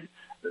admitted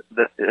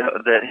that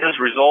his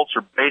results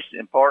are based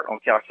in part on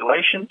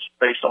calculations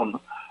based on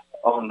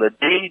the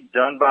deed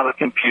done by the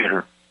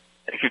computer.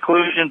 In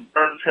conclusion,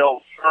 Burns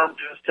held firm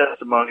to his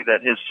testimony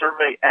that his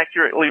survey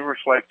accurately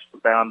reflects the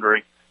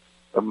boundary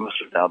of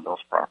Mr.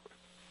 Dowdell's property.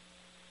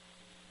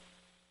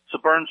 So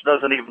Burns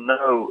doesn't even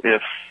know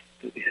if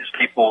his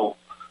people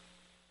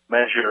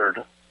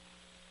measured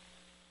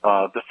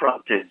the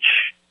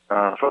frontage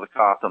for the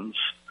Cothams,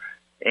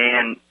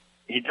 and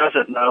he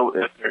doesn't know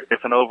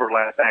if an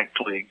overlap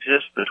actually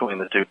exists between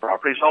the two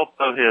properties,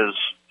 although his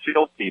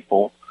field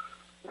people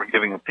were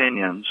giving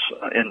opinions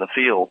in the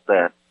field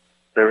that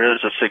there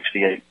is a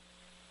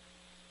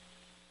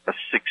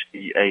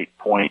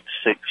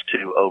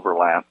 68.62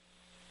 overlap.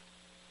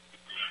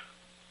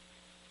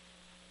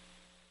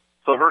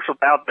 So Herschel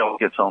Dowdell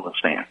gets on the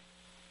stand.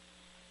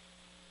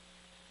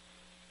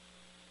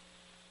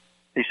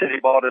 He said he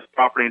bought his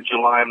property in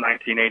July of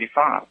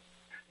 1985.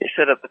 He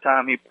said at the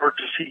time he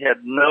purchased, he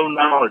had no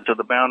knowledge of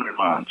the boundary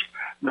lines.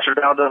 Mr.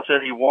 Dowdell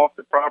said he walked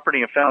the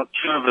property and found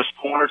two of his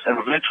corners and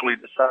eventually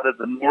decided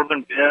the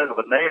northern bend of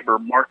a neighbor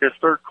marked his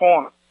third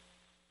corner.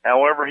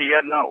 However, he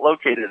had not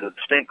located a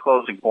distinct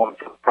closing point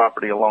for the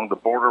property along the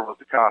border with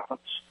the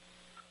Cothams.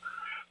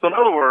 So in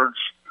other words,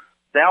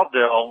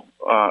 Dowdell,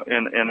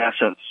 in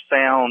essence,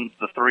 found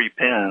the three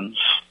pins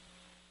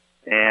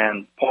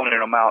and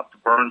pointed them out to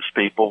Burns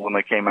people when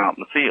they came out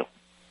in the field.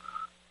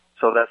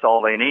 So that's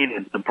all they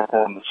needed to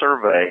perform the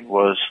survey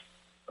was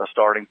a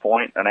starting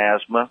point, an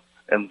azimuth,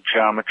 and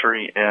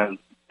geometry in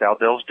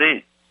Dowdell's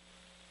deed.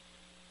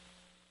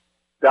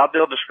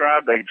 Dowdell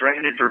described a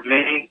drainage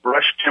ravine,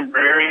 brush timber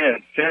area,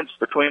 and fence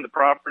between his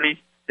property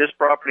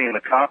and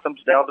the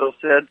Cothams. Dowdell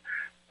said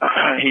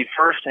he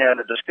first had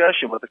a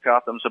discussion with the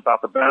Cothams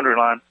about the boundary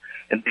line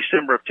in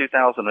December of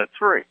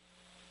 2003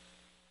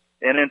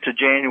 and into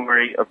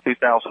January of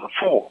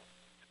 2004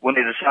 when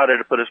he decided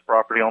to put his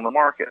property on the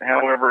market.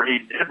 However, he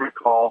did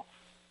recall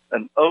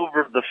an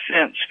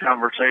over-the-fence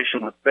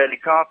conversation with Betty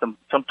Cotham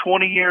some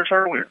 20 years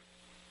earlier,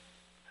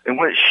 in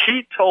which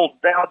she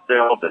told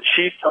Dowdell that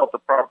she felt the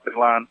property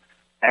line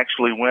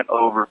actually went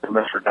over to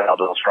Mr.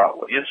 Dowdell's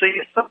driveway. You see,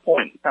 at some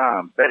point in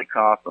time, Betty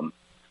Cotham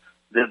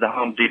did the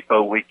Home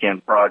Depot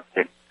weekend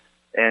project,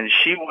 and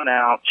she went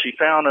out, she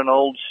found an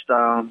old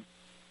stone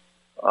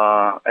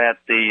at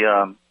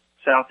the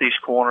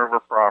southeast corner of her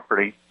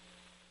property,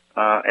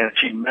 and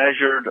she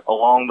measured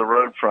along the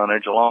road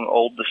frontage, along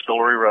Old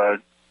Distillery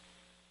Road,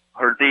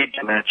 her deed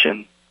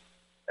dimension.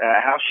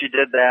 How she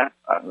did that,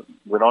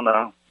 we don't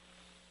know.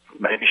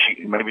 Maybe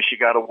she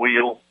got a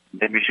wheel.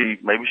 Maybe she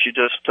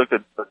just took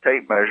a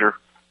tape measure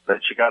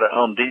that she got at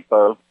Home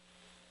Depot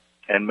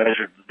and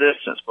measured the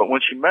distance. But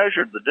when she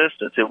measured the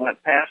distance, it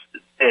went past the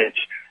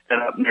ditch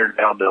and up near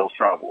Dowdell's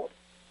driveway.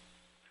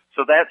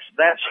 So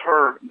that's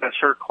her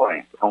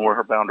claim on where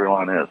her boundary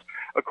line is.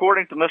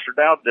 According to Mr.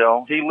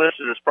 Dowdell, he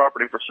listed his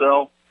property for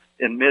sale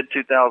in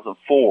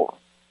mid-2004.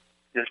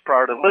 Just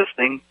prior to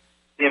listing,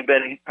 he and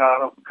Betty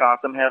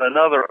Cotham had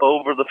another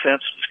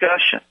over-the-fence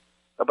discussion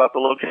about the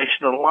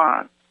location of the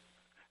line.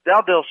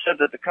 Dowdell said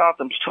that the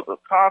Cotham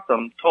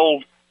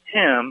told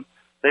him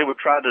they would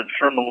try to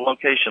determine the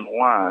location of the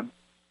line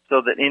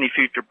so that any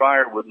future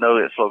buyer would know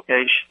its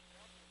location.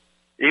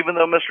 Even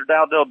though Mr.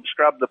 Dowdell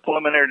described the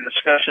preliminary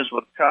discussions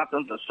with the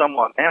Cothams as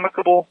somewhat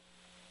amicable,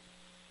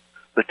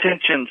 the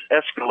tensions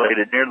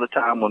escalated near the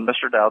time when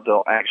Mr.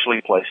 Dowdell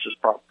actually placed his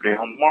property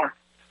on the market.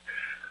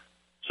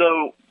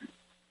 So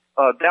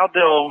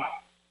Dowdell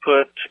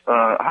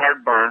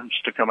hired Burns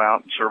to come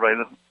out and survey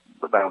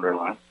the boundary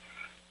line.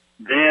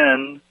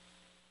 Then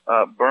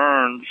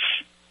Burns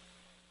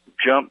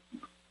jumped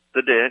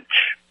the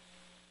ditch,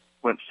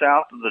 went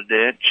south of the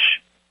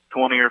ditch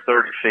 20 or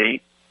 30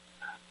 feet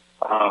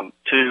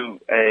to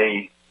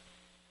a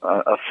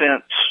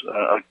fence,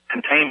 a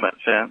containment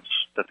fence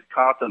that the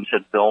Cothams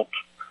had built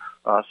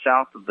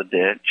south of the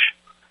ditch.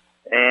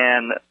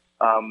 And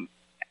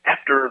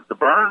after the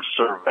Burns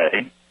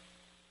survey,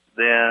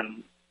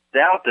 then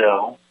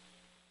Dowdell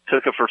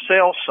took a for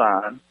sale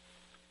sign,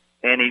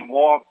 and he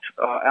walked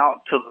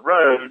out to the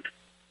road,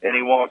 and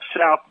he walked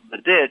south of the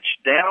ditch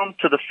down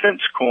to the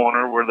fence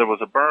corner where there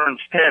was a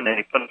Burns pen, and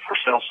he put a for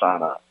sale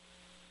sign up.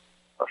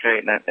 Okay,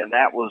 and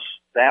that was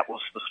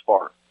the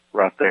spark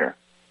right there.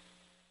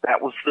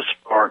 That was the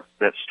spark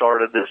that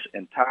started this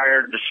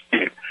entire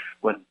dispute.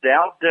 When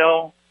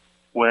Dowdell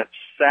went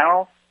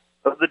south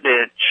of the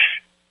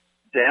ditch,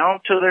 down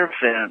to their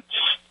fence,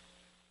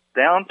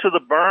 down to the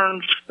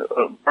Burns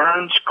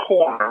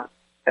corner,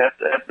 at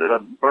the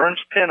Burns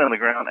pin in the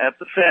ground at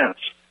the fence,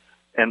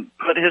 and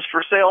put his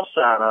for sale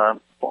sign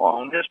up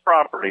on his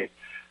property,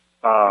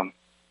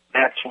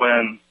 that's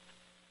when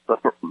the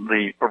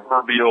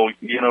proverbial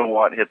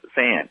you-know-what hit the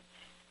fan.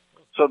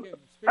 So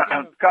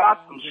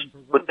Cottons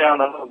put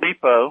down a Home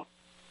Depot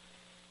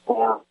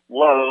or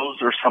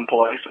Lowe's or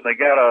someplace, and they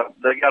got a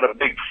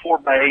big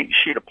 4x8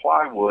 sheet of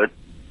plywood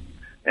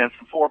and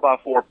some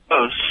 4x4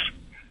 posts,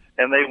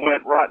 and they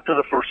went right to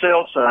the for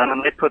sale sign,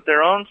 and they put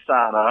their own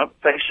sign up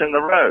facing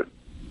the road.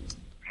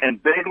 In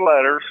big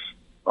letters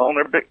on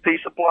their big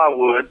piece of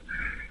plywood,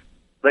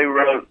 they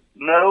wrote,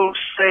 "No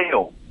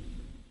sale.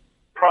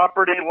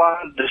 Property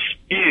line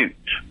dispute.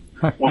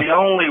 We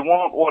only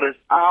want what is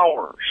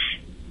ours.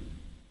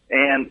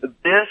 And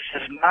this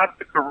is not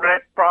the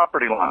correct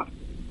property line."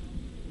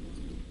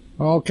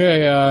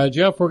 Okay,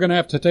 Jeff, we're going to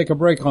have to take a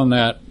break on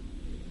that.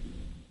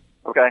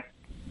 Okay.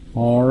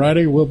 All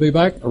righty, we'll be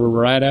back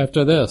right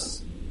after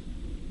this.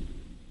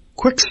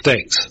 Quick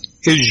Stakes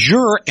is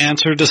your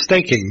answer to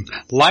staking.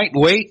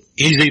 Lightweight,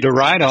 easy to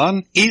ride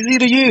on, easy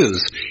to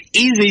use,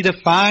 easy to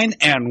find,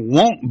 and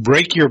won't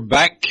break your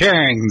back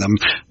carrying them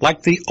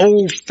like the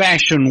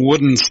old-fashioned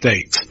wooden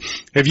stakes.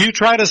 Have you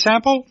tried a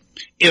sample?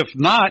 If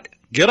not,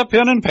 get a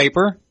pen and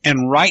paper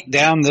and write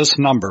down this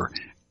number,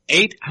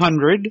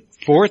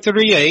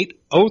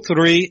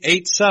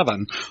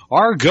 800-438-0387,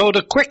 or go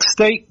to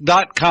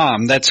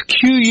quickstake.com. That's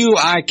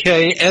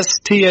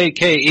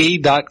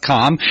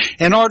QUIKSTAKE.com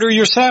and order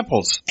your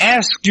samples.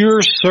 Ask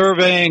your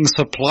surveying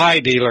supply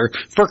dealer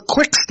for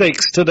Quick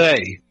Stakes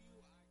today.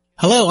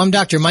 Hello, I'm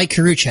Dr. Mike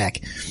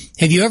Karuchak.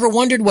 Have you ever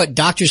wondered what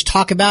doctors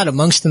talk about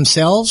amongst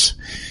themselves?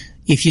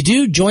 If you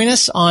do, join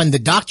us on the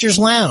Doctor's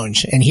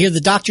Lounge and hear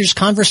the doctors'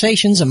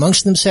 conversations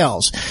amongst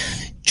themselves.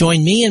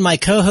 Join me and my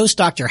co-host,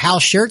 Dr. Hal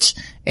Schertz,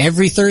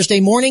 every Thursday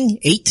morning,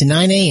 8 to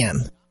 9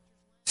 a.m.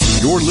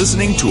 You're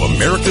listening to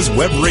America's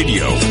Web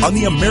Radio on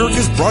the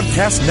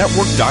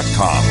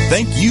AmericasBroadcastNetwork.com.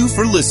 Thank you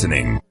for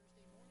listening.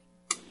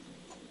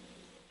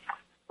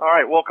 All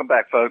right, welcome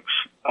back, folks.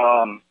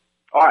 All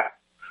right,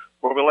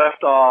 where we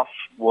left off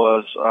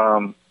was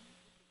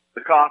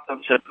the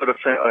Cottons had put a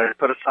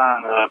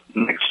sign up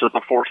next to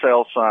the for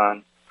sale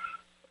sign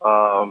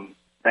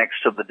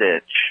next to the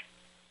ditch,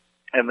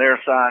 and their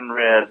sign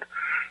read,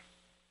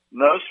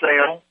 "No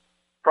sale,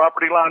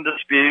 property line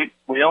dispute,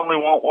 we only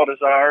want what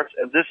is ours,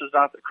 and this is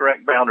not the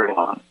correct boundary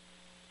line."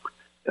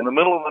 In the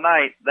middle of the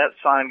night, that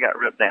sign got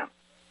ripped down.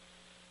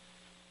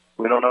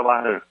 We don't know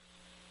by who.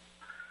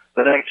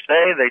 The next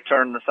day, they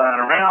turned the sign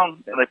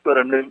around, and they put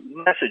a new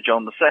message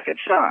on the second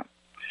sign.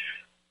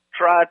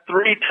 "Tried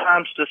 3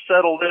 times to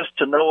settle this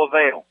to no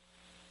avail.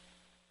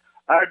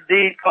 Our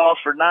deed calls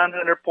for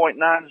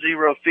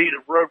 900.90 feet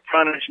of road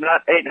frontage,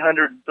 not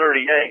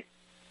 838.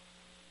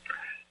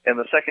 And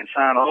the second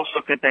sign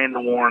also contained the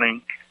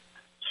warning,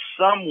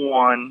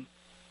 "Someone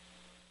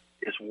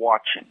is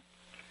watching."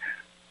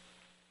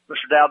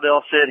 Mr.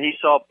 Dowdell said he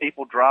saw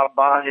people drive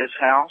by his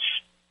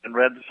house and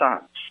read the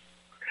signs.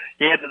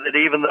 He added that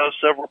even though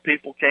several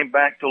people came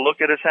back to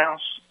look at his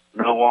house,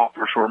 no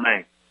offers were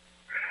made.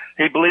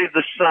 He believed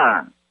the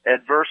sign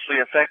adversely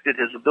affected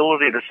his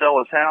ability to sell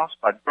his house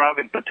by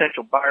driving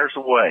potential buyers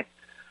away.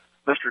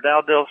 Mr.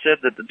 Dowdell said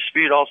that the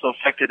dispute also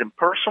affected him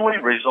personally,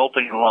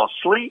 resulting in lost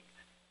sleep,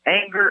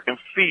 anger, and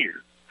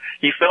fear.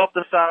 He felt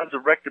the signs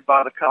erected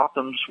by the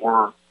Cottons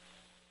were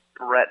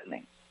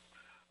threatening.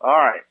 All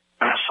right,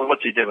 so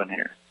what's he doing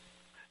here?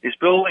 He's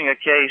building a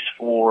case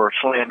for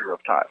slander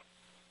of title.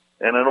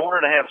 And in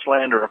order to have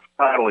slander of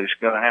title, he's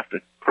going to have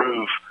to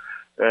prove,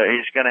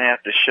 he's going to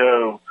have to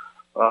show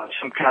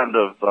some kind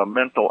of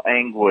mental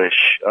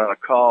anguish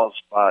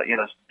caused by,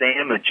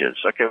 damages.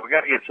 Okay, we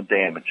got to get some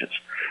damages.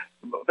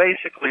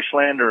 Basically,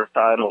 slander of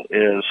title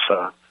is,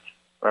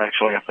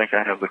 actually, I think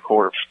I have the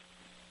court's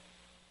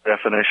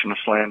definition of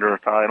slander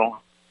of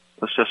title.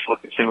 Let's just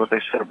look and see what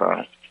they said about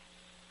it.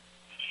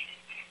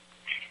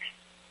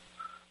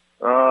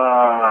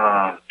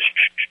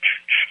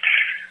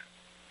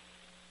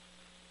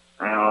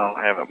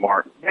 I have it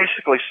marked.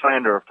 Basically,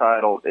 slander of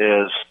title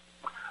is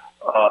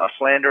a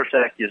slanderous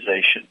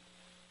accusation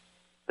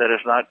that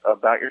is not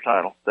about your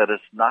title, that is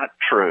not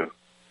true.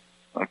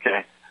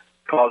 Okay?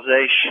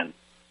 Causation.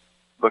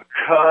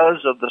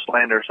 Because of the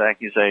slanderous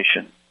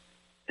accusation,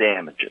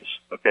 damages.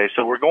 Okay,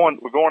 so we're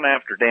going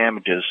after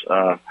damages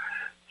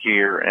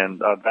here, and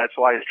that's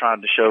why he's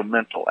trying to show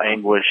mental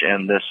anguish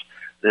and this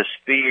this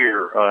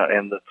fear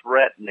and the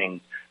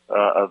threatening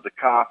of the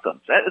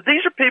Cothams.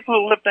 These are people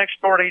who lived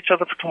next door to each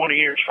other for 20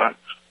 years, folks.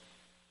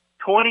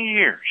 20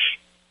 years.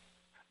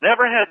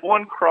 Never had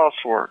one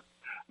crossword.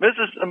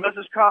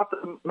 Mrs.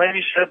 Cotham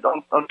maybe said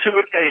on 2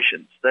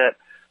 occasions that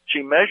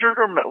she measured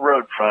her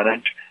road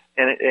frontage,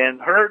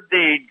 and her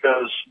deed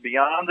goes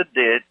beyond the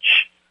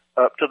ditch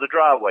up to the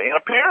driveway. And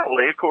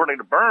apparently, according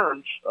to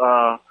Burns,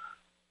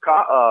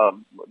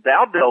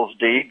 Dowdell's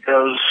deed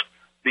goes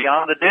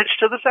beyond the ditch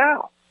to the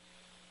south,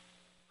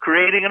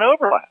 creating an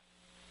overlap.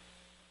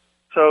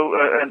 So,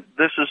 and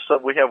this is,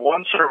 we have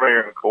one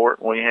surveyor in court,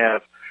 and we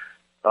have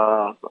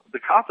the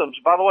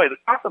Cothams. By the way, the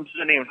Cothams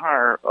didn't even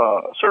hire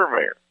a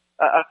surveyor.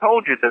 I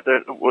told you that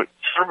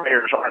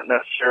surveyors aren't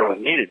necessarily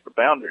needed for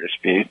boundary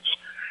disputes.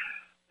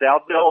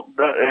 Dowdell,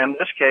 in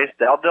this case,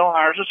 Dowdell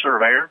hires a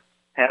surveyor,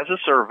 has a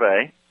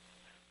survey,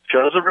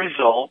 shows a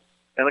result,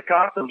 and the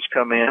Cothams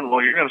come in.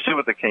 Well, you're going to see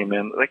what they came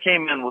in. They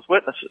came in with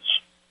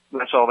witnesses.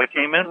 That's all they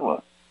came in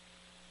with.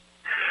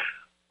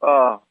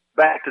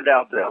 Back to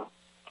Dowdell.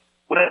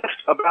 When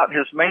asked about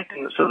his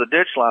maintenance of the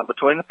ditch line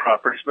between the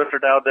properties, Mr.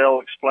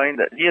 Dowdell explained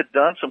that he had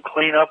done some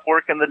cleanup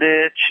work in the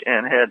ditch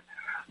and had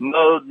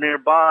mowed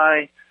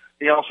nearby.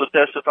 He also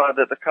testified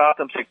that the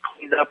Cothams had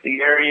cleaned up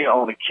the area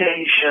on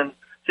occasion.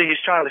 See,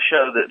 he's trying to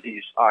show that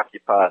he's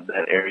occupied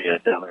that area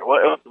down there.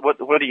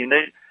 What do you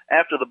need?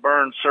 After the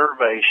Burns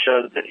survey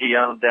showed that he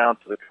owned down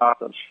to the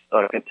Cothams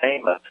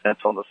containment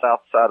fence on the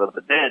south side of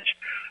the ditch,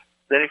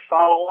 then he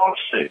filed a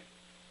lawsuit.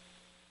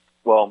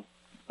 Well,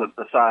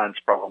 the signs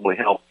probably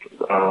help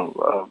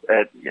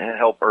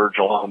urge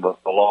along the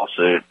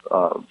lawsuit.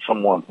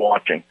 Someone's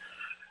watching.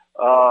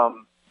 So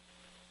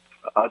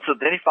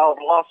then he filed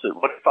a lawsuit.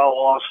 What did he file a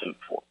lawsuit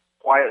for?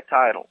 Quiet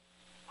title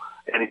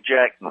and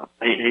ejectment.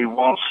 He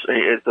wants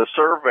the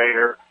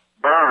surveyor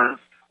Burns.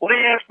 What did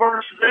he ask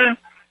Burns to do?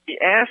 He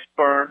asked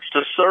Burns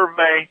to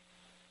survey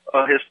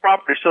his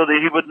property so that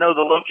he would know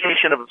the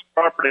location of his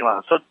property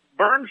line. So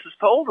Burns has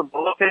told him the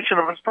location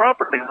of his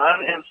property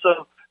line, and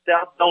so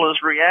Dowdell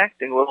is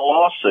reacting with a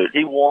lawsuit.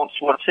 He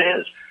wants what's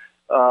his.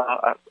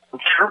 I'm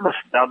sure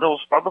Mr. Dowdell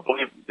is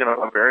probably,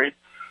 a very,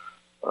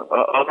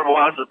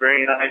 otherwise a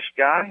very nice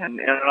guy and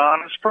an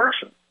honest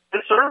person.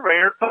 The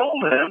surveyor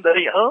told him that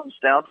he owns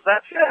down to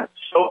that fence.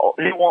 So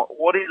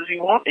what does he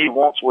want? He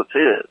wants what's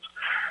his.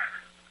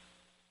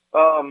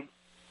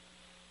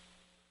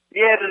 He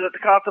added that the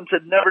Cothams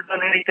had never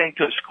done anything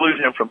to exclude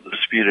him from the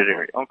disputed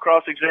area. On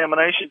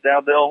cross-examination,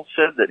 Dowdell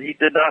said that he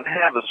did not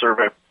have a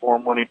survey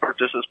performed when he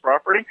purchased his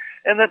property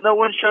and that no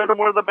one showed him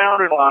where the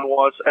boundary line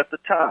was at the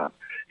time.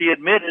 He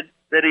admitted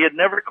that he had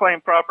never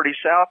claimed property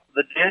south of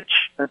the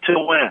ditch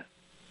until when?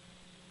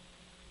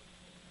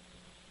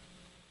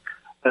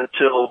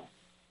 Until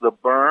the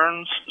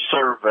Burns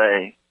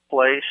survey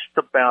placed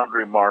the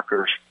boundary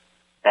markers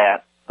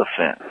at the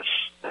fence.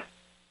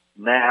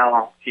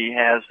 Now he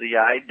has the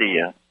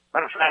idea.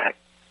 Matter of fact,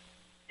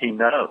 he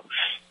knows.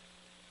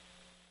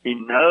 He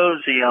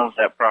knows he owns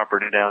that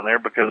property down there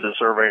because the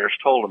surveyors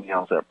told him he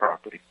owns that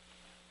property.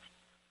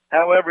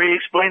 However, he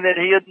explained that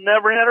he had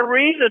never had a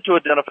reason to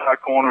identify a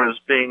corner as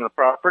being the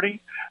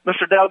property.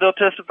 Mr. Dowdell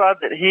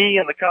testified that he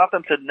and the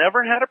Cothams had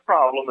never had a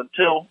problem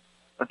until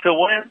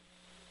when?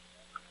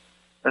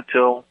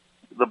 Until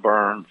the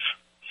Burns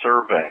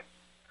survey.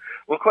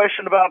 When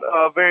questioned about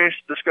various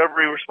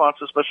discovery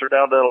responses, Mr.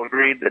 Dowdell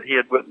agreed that he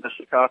had witnessed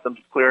the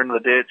Cothams clearing the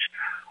ditch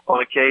on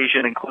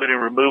occasion, including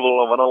removal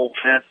of an old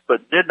fence,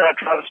 but did not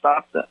try to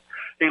stop them.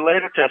 He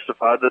later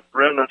testified that the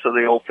remnants of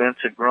the old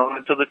fence had grown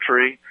into the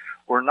tree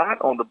were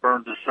not on the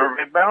Burns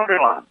survey boundary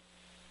line.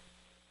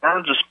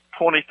 Burns is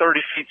 20,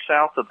 30 feet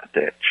south of the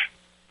ditch.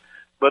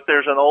 But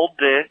there's an old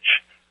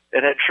ditch.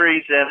 It had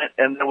trees in it,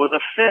 and there was a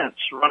fence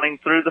running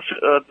through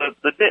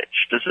the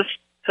ditch. Does this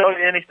tell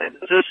you anything?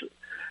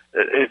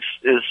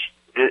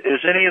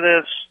 Is any of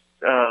this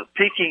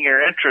piquing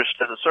your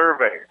interest as a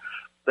surveyor?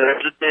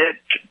 There's a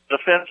ditch, the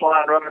fence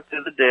line running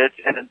through the ditch,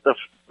 and the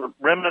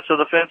remnants of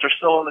the fence are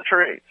still in the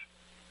trees.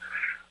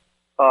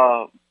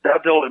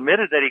 Dowdell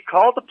admitted that he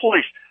called the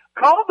police.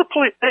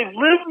 They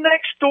lived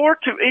next door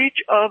to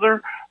each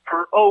other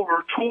for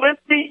over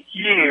 20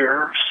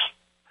 years.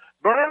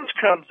 Burns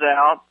comes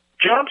out,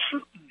 jumps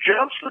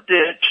the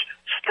ditch,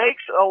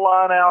 stakes a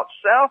line out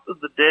south of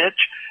the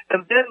ditch,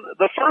 and then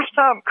the first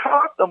time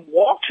Cotham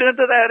walks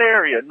into that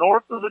area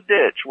north of the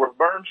ditch where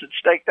Burns had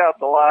staked out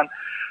the line,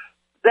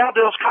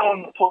 Dowdell's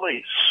calling the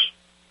police.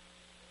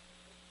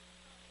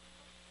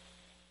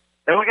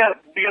 And we got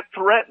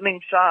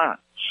threatening signs.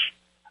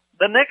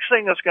 The next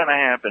thing that's going to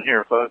happen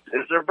here, folks,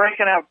 is they're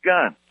breaking out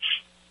guns.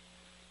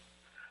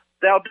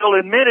 Dowdell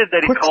admitted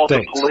that he called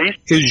the police.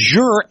 Is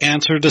your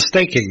answer to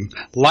staking.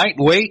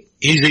 Lightweight,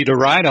 easy to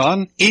ride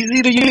on,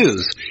 easy to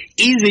use,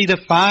 easy to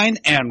find,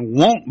 and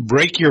won't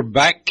break your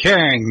back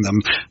carrying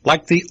them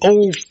like the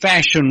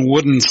old-fashioned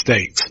wooden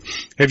stakes.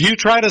 Have you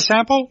tried a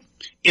sample?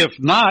 If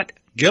not,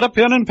 get a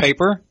pen and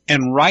paper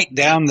and write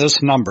down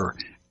this number,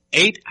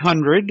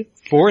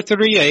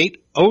 800-438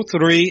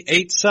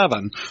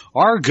 888-385-0387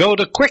 or go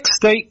to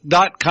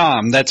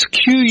quickstake.com. That's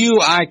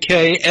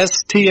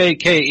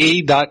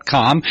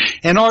QUIKSTAKE.com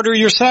and order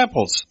your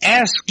samples.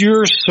 Ask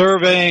your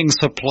surveying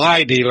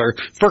supply dealer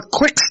for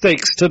Quick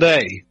Stakes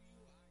today.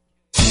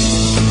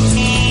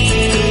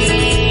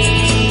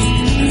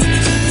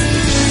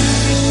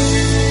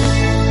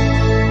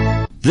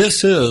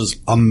 This is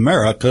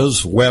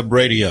America's Web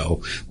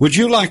Radio. Would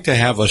you like to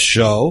have a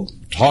show,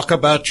 talk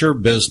about your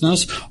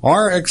business,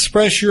 or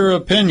express your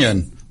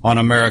opinion on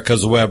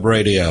America's Web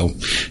Radio?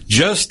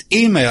 Just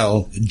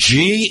email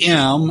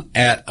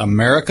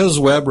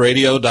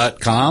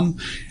gm@americaswebradio.com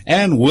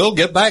and we'll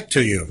get back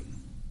to you.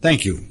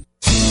 Thank you.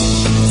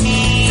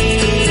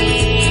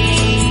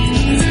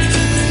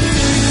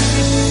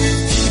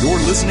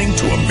 Listening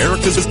to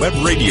America's Web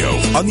Radio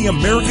on the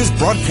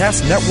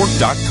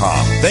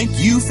AmericasBroadcastNetwork.com. Thank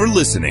you for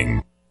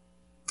listening.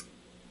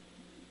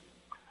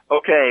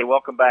 Okay,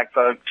 welcome back,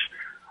 folks.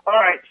 All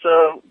right,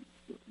 so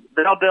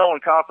Dowdell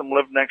and Cotham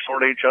lived next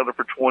door to each other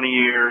for 20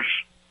 years,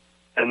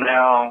 and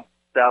now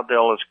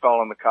Dowdell is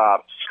calling the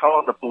cops,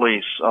 calling the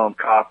police on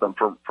Cotham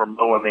for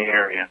mowing the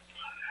area.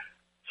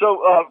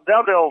 So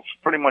Dowdell's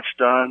pretty much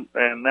done,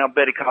 and now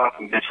Betty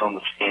Cotham gets on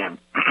the stand.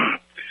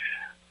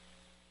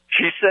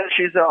 She said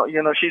she's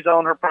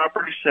owned her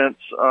property since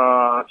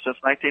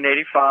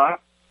 1985,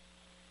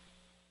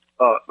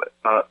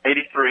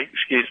 83,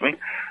 excuse me.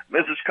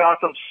 Mrs.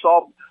 Cotham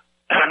saw,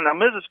 now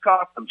Mrs.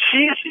 Cotham,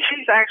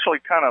 she's actually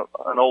kind of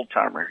an old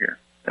timer here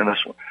in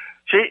this one.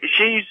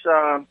 She's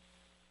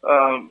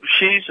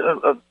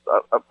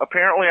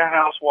apparently a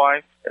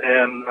housewife,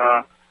 and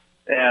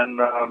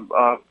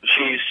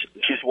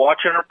she's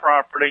watching her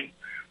property.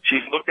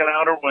 She's looking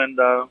out her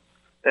window.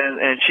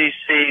 And she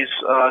sees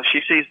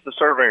the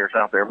surveyors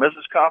out there.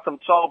 Mrs. Cotham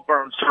saw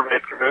Burns' survey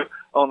crew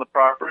on the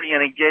property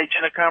and engaged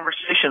in a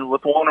conversation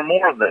with one or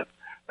more of them.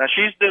 Now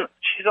she's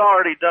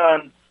already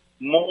done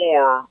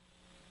more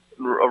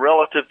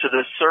relative to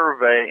this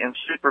survey and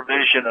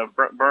supervision of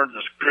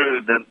Burns'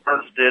 crew than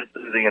Burns did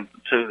to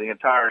the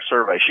entire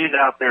survey. She's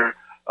out there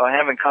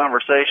having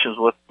conversations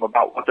with them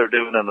about what they're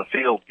doing in the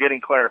field,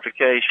 getting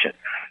clarification.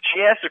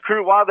 She asked the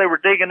crew why they were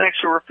digging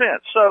next to her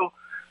fence. So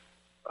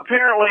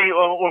apparently,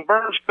 when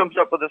Burns comes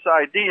up with this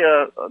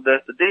idea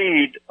that the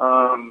deed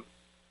from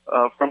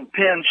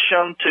pins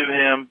shown to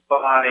him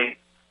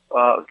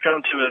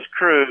shown to his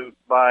crew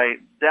by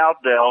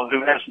Dowdell,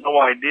 who has no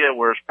idea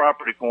where his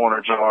property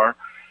corners are,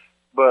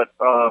 but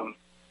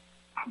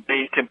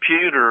the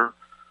computer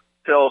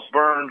tells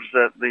Burns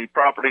that the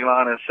property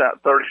line is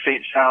 30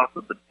 feet south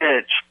of the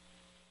ditch.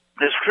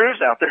 His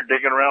crew's out there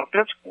digging around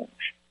fence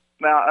corners.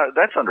 Now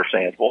that's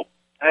understandable.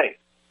 Hey,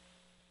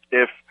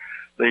 if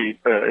the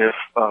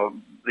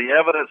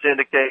evidence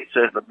indicates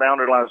that the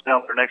boundary line's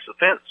down there next to the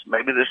fence,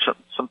 maybe there's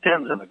some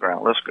pins in the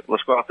ground. Let's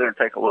go out there and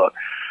take a look.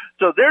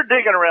 So they're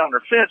digging around her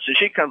fence, and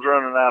she comes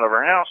running out of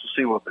her house to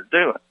see what they're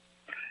doing.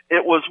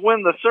 It was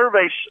when the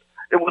survey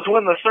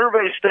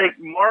stake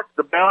marked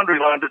the boundary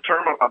line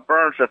determined by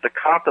Burns that the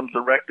Cothams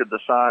erected the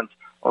signs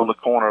on the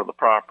corner of the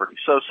property.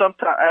 So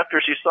sometime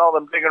after she saw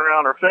them digging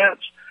around her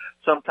fence,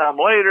 sometime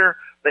later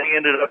they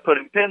ended up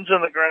putting pins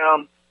in the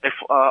ground. They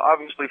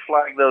obviously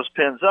flagged those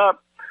pins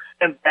up,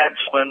 and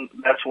that's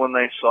when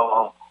they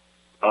saw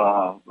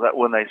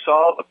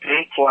the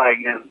pink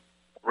flagging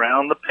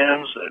around the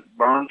pins that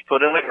Burns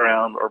put in the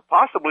ground, or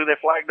possibly they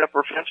flagged up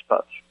her fence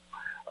post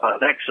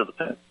next to the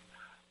pin.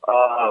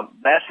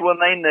 That's when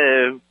they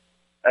knew,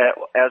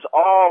 as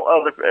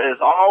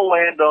all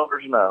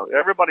landowners know.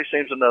 Everybody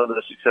seems to know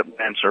this except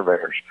land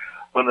surveyors.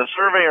 When the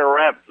surveyor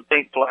wraps the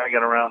pink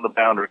flagging around the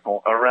boundary,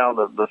 around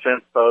the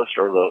fence post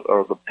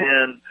or the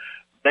pin,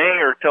 they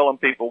are telling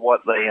people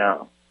what they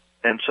own.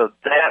 And so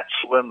that's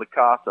when the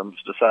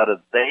Cothams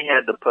decided they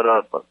had to put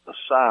up a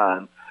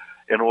sign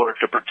in order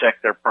to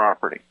protect their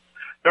property.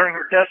 During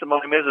her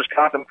testimony, Mrs.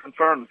 Cotham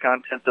confirmed the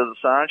content of the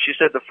sign. She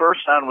said the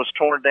first sign was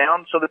torn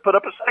down, so they put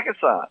up a second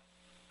sign.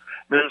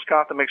 Mrs.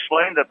 Cotham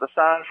explained that the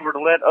signs were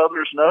to let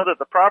others know that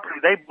the property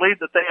they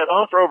believed that they had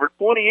owned for over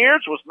 20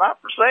 years was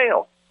not for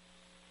sale.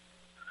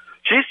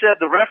 She said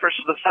the reference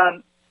to the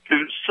sign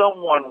to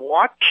someone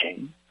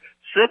watching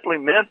simply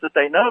meant that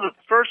they know that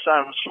the first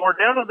sign was torn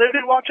down and they'd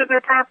been watching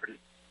their property.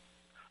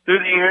 Through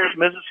the years,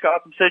 Mrs.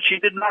 Cotham said she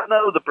did not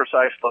know the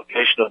precise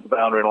location of the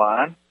boundary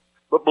line,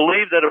 but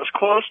believed that it was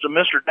close to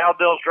Mr.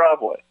 Dowdell's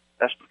driveway.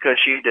 That's because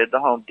she did the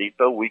Home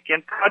Depot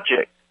weekend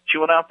project. She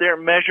went out there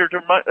and measured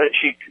her,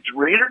 she could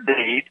read her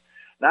deed,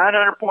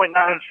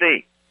 900.9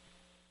 feet.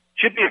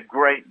 She'd be a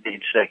great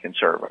deed staking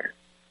surveyor.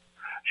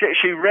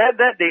 She read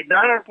that deed,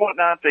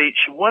 900.9 feet.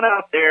 She went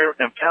out there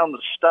and found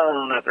the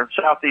stone at her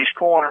southeast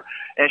corner,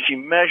 and she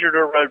measured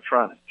her road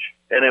frontage.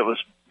 And it was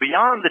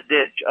beyond the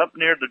ditch, up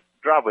near the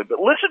driveway. But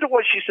listen to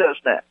what she says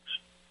next.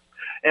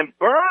 And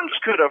Burns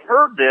could have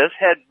heard this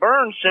had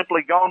Burns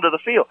simply gone to the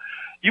field.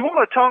 You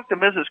want to talk to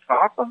Mrs.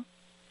 Cotham?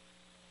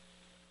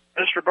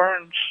 Mr.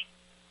 Burns,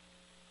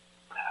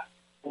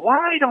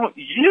 why don't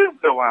you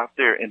go out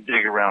there and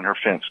dig around her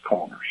fence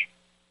corners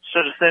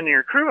instead of sending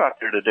your crew out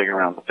there to dig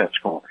around the fence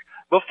corners?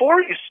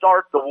 before you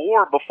start the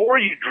war, before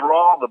you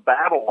draw the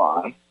battle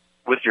line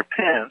with your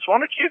pens, why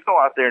don't you go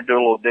out there and do a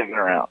little digging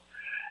around?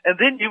 And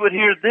then you would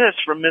hear this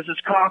from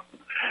Mrs. Compton.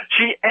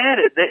 She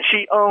added that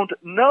she owned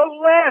no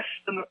less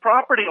than the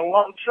property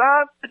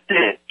alongside the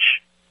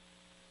ditch.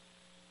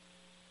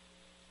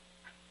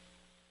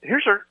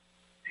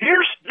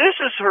 This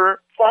is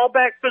her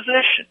fallback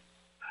position.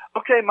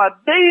 Okay, my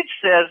deed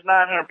says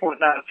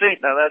 900.9 feet.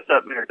 Now that's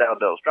up near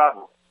Dowdell's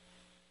driveway.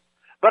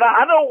 But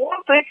I know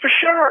one thing for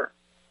sure.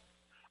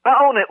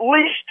 I own at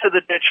least to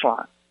the ditch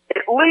line.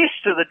 At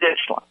least to the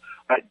ditch line.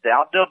 Right,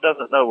 Dowdell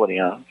doesn't know what he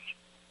owns.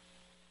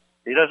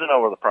 He doesn't know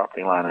where the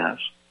property line is.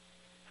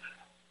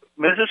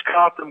 Mrs.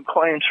 Cotham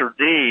claims her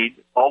deed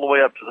all the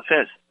way up to the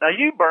fence. Now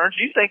you, Burns,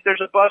 you think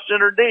there's a bust in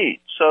her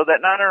deed, so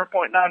that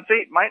 900.9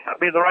 feet might not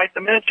be the right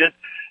dimension.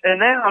 And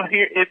now,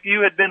 here, if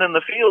you had been in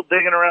the field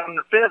digging around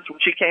the fence when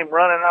she came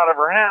running out of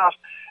her house,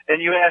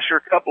 and you asked her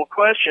a couple of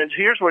questions,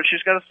 here's what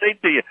she's going to say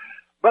to you.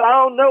 But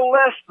I own no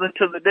less than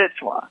to the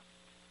ditch line.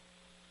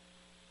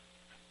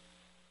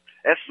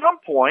 At some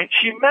point,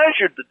 she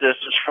measured the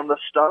distance from the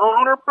stone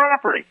on her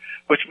property,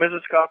 which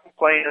Mrs. Cotham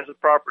claimed as a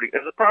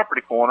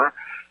property corner,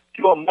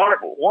 to a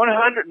mark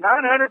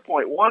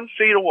 900.1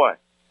 feet away.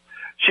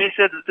 She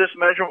said that this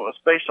measurement was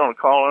based on a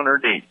call on her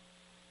deed.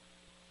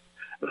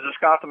 Mrs.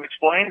 Cotham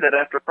explained that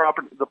after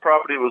the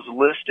property was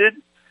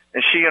listed,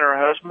 and she and her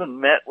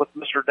husband met with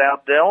Mr.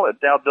 Dowdell at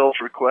Dowdell's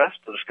request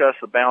to discuss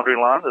the boundary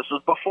line. This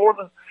is before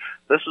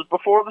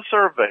the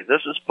survey.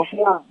 This is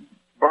before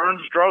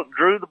Burns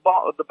drew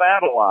the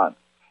battle line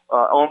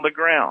on the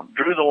ground,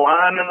 drew the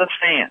line in the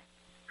sand.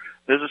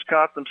 Mrs.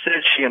 Cotham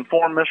said she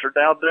informed Mr.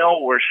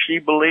 Dowdell where she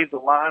believed the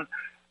line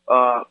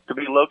to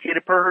be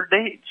located per her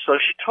deed. So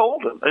she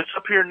told him it's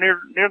up here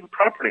near the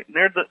property,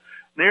 near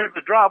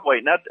the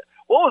driveway. Now,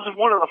 what was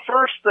one of the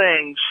first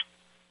things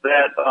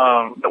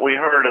that we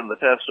heard in the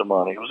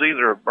testimony? It was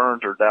either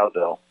Burns or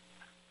Dowdell.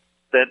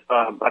 That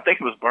I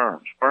think it was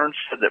Burns. Burns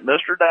said that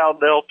Mr.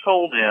 Dowdell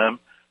told him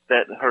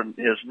that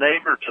his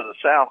neighbor to the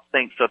south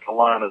thinks that the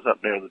line is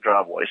up near the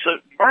driveway. So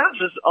Burns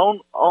is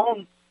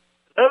on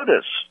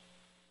notice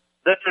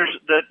that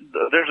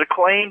there's a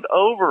claimed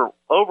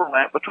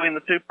overlap between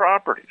the two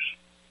properties.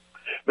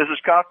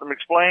 Mrs. Cotham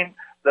explained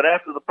that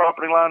after the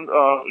property line,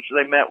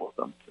 they met with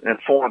them,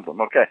 informed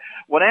them. Okay.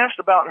 When asked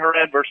about her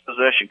adverse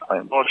possession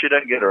claim, well, she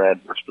doesn't get her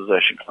adverse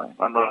possession claim.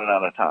 I'm running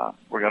out of time.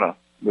 We're going to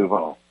move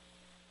on.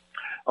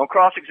 On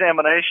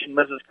cross-examination,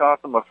 Mrs.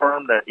 Cotham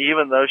affirmed that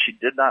even though she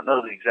did not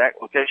know the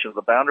exact location of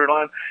the boundary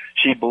line,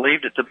 she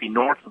believed it to be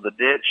north of the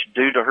ditch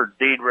due to her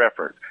deed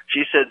reference.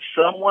 She said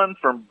someone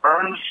from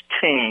Burns'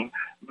 team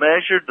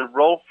measured the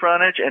road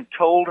frontage and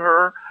told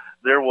her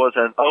there was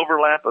an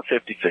overlap of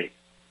 50 feet.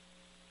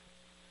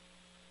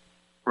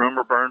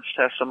 Remember Burns'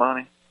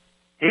 testimony?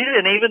 He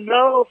didn't even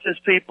know if his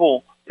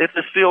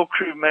field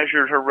crew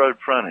measured her road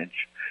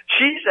frontage.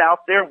 She's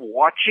out there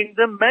watching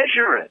them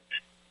measure it.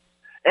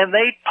 And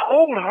they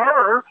told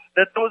her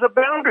that there was a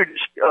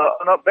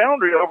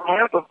boundary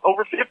overlap of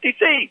over 50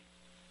 feet.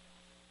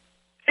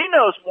 He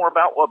knows more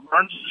about what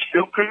Burns'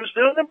 field crew is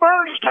doing than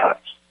Burns does.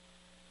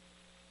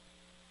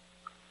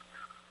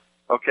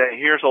 Okay,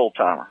 here's Old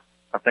Timer.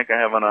 I think I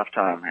have enough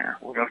time here.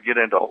 We're going to get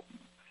into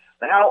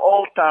now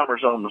Old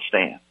Timer's on the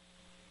stand.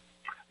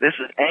 This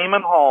is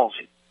Eamon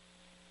Halsey.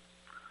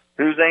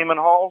 Who's Eamon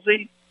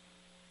Halsey?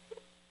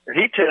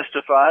 He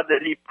testified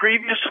that he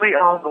previously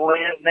owned the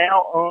land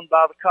now owned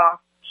by the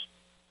Cox.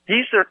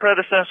 He's their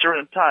predecessor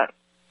in title.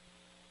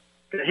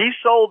 He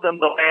sold them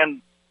the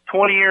land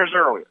 20 years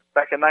earlier,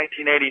 back in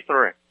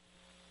 1983.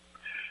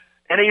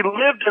 And he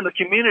lived in the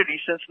community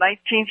since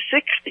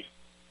 1960.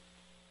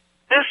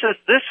 This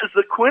is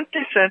the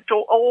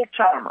quintessential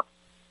old-timer.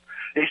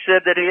 He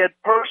said that he had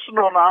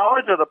personal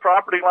knowledge of the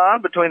property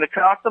line between the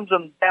Cothams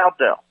and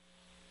Dowdell.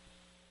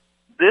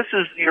 This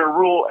is your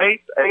Rule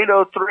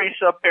 803,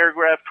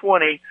 subparagraph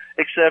 20,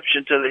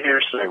 exception to the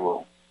hearsay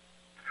rule.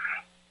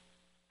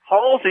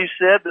 Halsey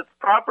said that the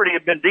property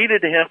had been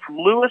deeded to him from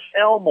Lewis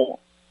Elmore,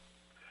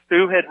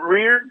 who had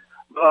reared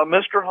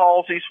Mr.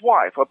 Halsey's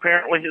wife.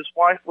 Apparently his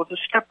wife was a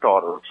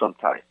stepdaughter of some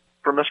type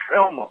for Mr.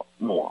 Elmore.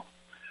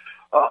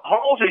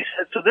 Halsey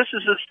said, so this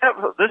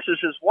is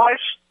his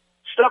wife's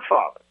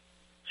stepfather.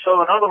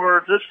 So in other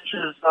words, this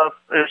is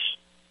his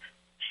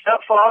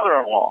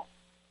stepfather-in-law,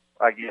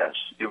 I guess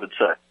you would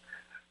say.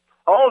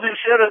 Halsey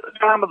said at the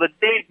time of the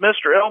deed,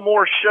 Mr.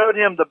 Elmore showed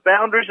him the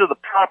boundaries of the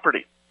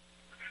property.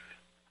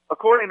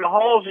 According to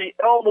Halsey,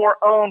 Elmore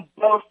owned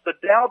both the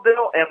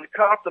Dowdell and the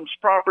Cotham's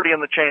property in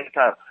the chain of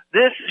title.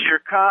 This is your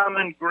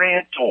common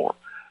grantor.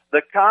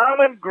 The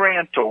common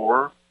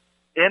grantor,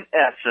 in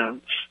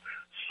essence,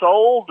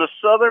 sold the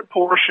southern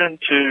portion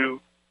to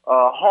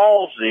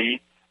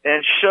Halsey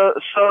and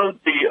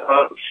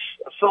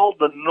sold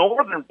the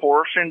northern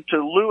portion to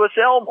Lewis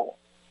Elmore,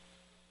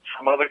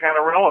 some other kind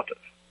of relative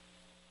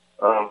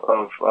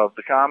of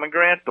the common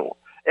grantor.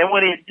 And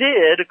when he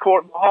did,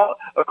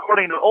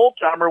 according to Old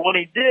Timer, when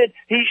he did,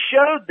 he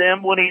showed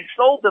them, when he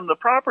sold them the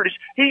properties,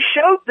 he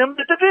showed them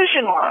the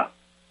division line.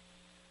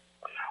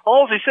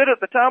 Halsey said at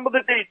the time of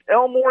the deed,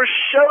 Elmore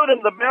showed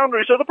him the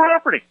boundaries of the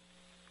property.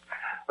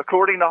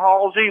 According to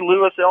Halsey,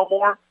 Lewis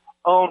Elmore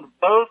owned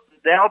both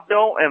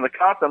Dowdell and the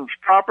Cotham's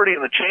property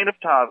in the chain of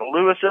title.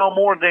 Lewis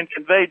Elmore then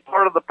conveyed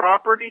part of the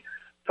property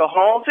to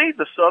Halsey,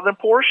 the southern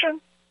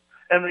portion,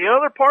 and the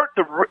other part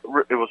to,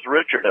 it was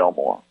Richard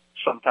Elmore,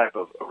 some type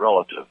of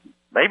relative,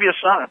 maybe a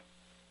son,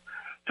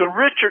 to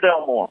Richard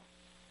Elmore.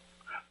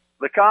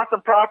 The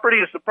Cotham property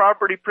is the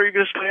property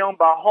previously owned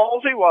by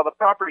Halsey, while the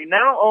property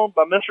now owned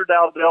by Mr.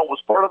 Dowdell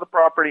was part of the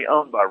property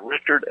owned by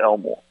Richard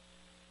Elmore.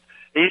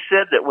 He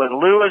said that when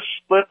Lewis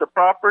split the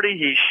property,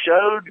 he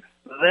showed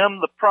them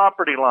the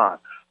property line.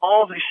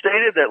 Halsey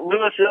stated that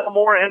Lewis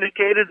Elmore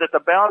indicated that the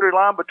boundary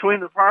line between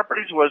the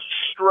properties was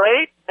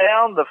straight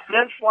down the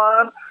fence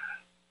line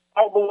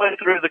all the way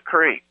through the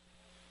creek.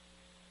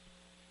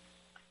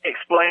 He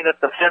explained that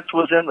the fence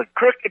was in the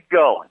crooked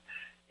gully,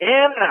 in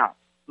and out,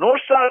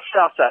 north side,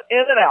 south side,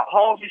 in and out.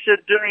 Halsey said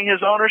during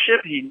his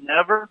ownership, he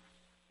never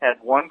had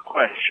one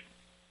question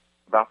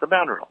about the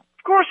boundary line.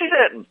 Of course he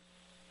didn't.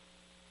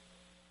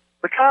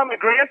 The common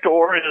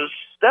grantor, his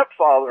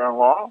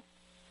stepfather-in-law,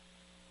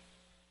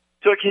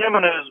 took him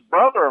and his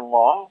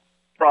brother-in-law,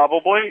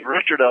 probably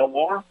Richard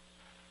Elmore,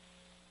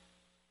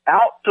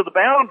 out to the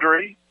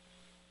boundary,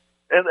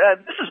 and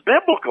this is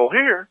biblical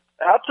here,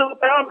 out to the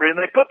boundary, and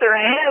they put their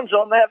hands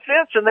on that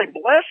fence, and they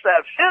blessed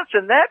that fence,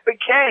 and that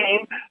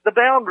became the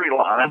boundary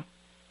line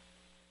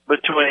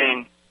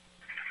between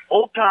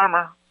Old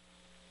Timer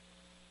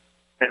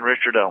and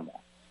Richard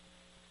Elmore.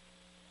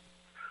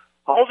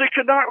 Halsey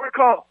could not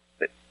recall.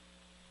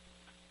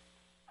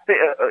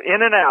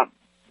 In and out.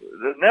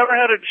 Never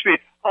had a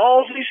dispute.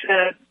 Halsey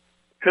said,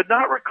 could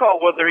not recall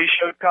whether he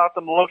showed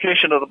Cotham the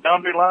location of the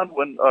boundary line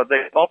when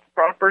they bought the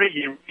property.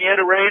 He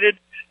reiterated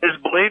his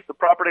belief the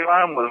property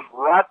line was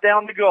right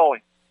down the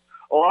gully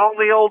along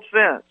the old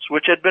fence,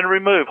 which had been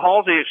removed.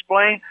 Halsey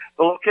explained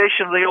the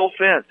location of the old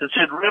fence and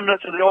said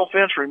remnants of the old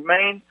fence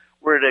remained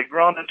where it had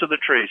grown into the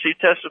trees. He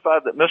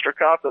testified that Mr.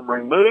 Cotham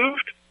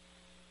removed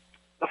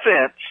the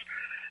fence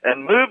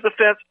and moved the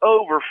fence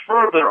over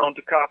further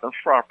onto Cotham's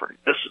property.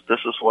 This is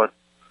the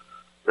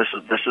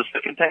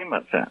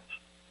containment fence.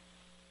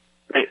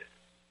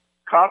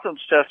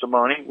 Cotham's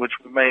testimony, which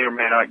we may or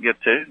may not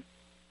get to,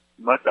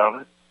 much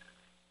of it,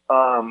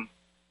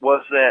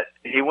 was that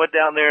he went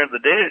down there in the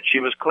ditch.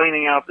 He was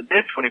cleaning out the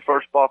ditch when he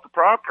first bought the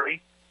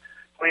property,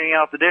 cleaning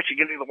out the ditch and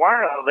getting the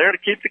wire out of there to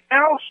keep the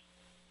cows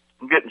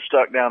from getting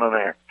stuck down in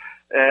there.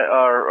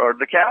 Or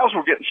the cows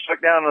were getting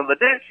stuck down in the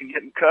ditch and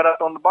getting cut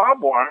up on the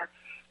barbed wire.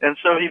 And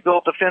so he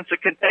built a fence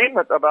of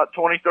containment about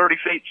 20, 30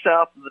 feet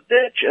south of the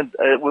ditch, and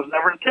it was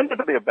never intended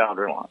to be a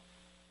boundary line.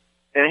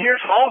 And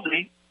here's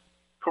Halsey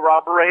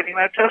corroborating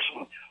that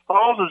testimony.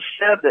 Halsey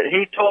said that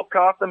he told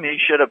Cotham he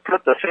should have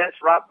put the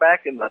fence right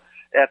back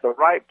at the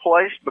right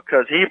place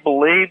because he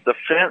believed the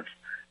fence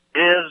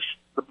is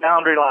the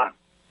boundary line.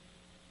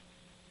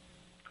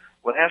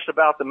 When asked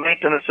about the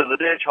maintenance of the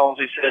ditch,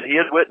 Halsey said he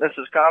had witnessed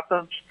the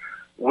Cothams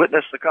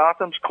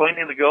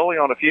cleaning the gully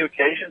on a few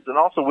occasions and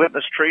also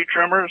witnessed tree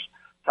trimmers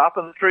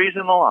topping the trees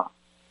in the line.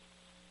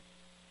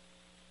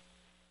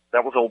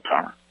 That was Old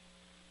Timer.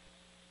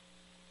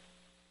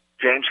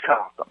 James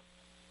Cotham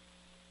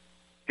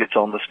gets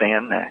on the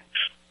stand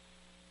next.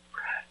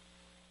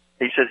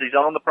 He says he's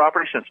owned the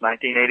property since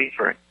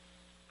 1983.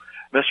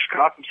 Mr.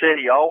 Cotham said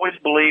he always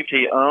believed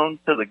he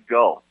owned to the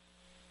gully,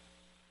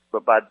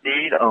 but by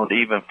deed owned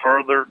even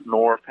further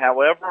north.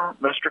 However,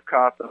 Mr.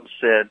 Cotham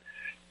said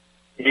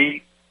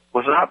he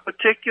was not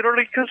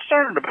particularly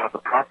concerned about the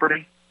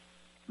property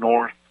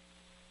north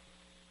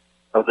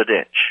of the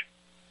ditch.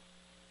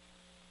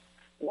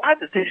 Why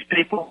did these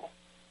people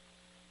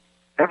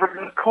ever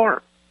go to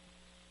court?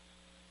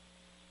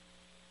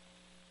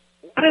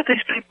 Why did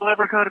these people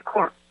ever go to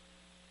court?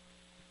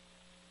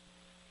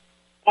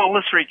 Well,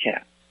 let's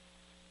recap.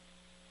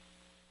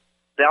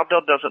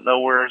 Dowdell doesn't know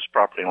where his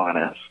property line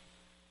is.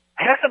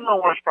 Hasn't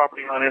known where his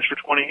property line is for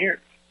 20 years.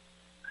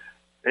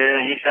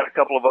 And he's had a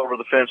couple of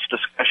over-the-fence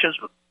discussions,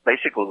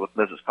 basically with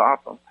Mrs.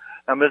 Cotham.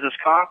 Now, Mrs.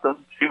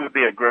 Cotham, she would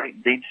be a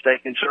great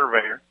deed-staking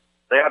surveyor.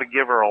 They ought to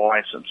give her a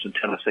license in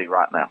Tennessee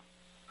right now.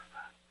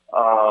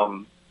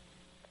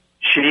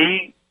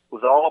 She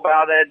was all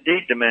about that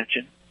deed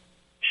dimension.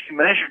 She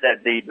measured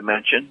that deed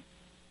dimension,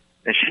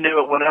 and she knew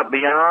it went up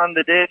beyond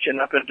the ditch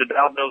and up into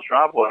Dowdell's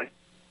driveway.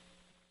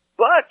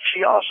 But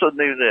she also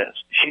knew this.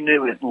 She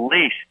knew at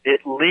least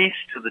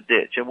to the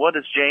ditch. And what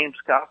does James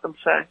Cotham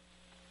say?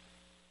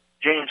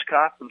 James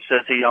Cotham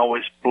says he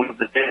always believed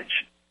the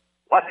ditch.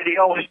 Why did he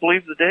always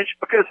believe the ditch?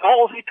 Because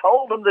Halsey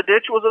told him the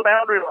ditch was a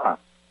boundary line.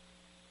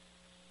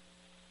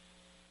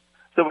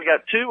 So we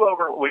got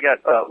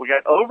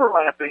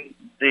overlapping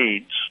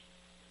deeds,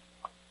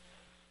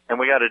 and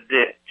we got a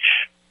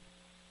ditch.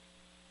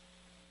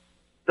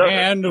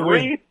 And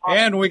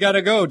we got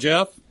to go,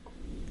 Jeff.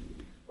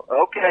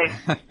 Okay.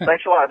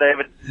 Thanks a lot,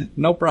 David.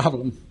 No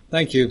problem.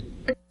 Thank you.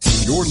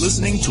 You're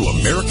listening to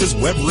America's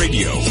Web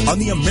Radio on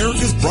the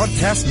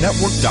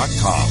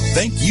AmericasBroadcastNetwork.com.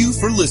 Thank you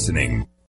for listening.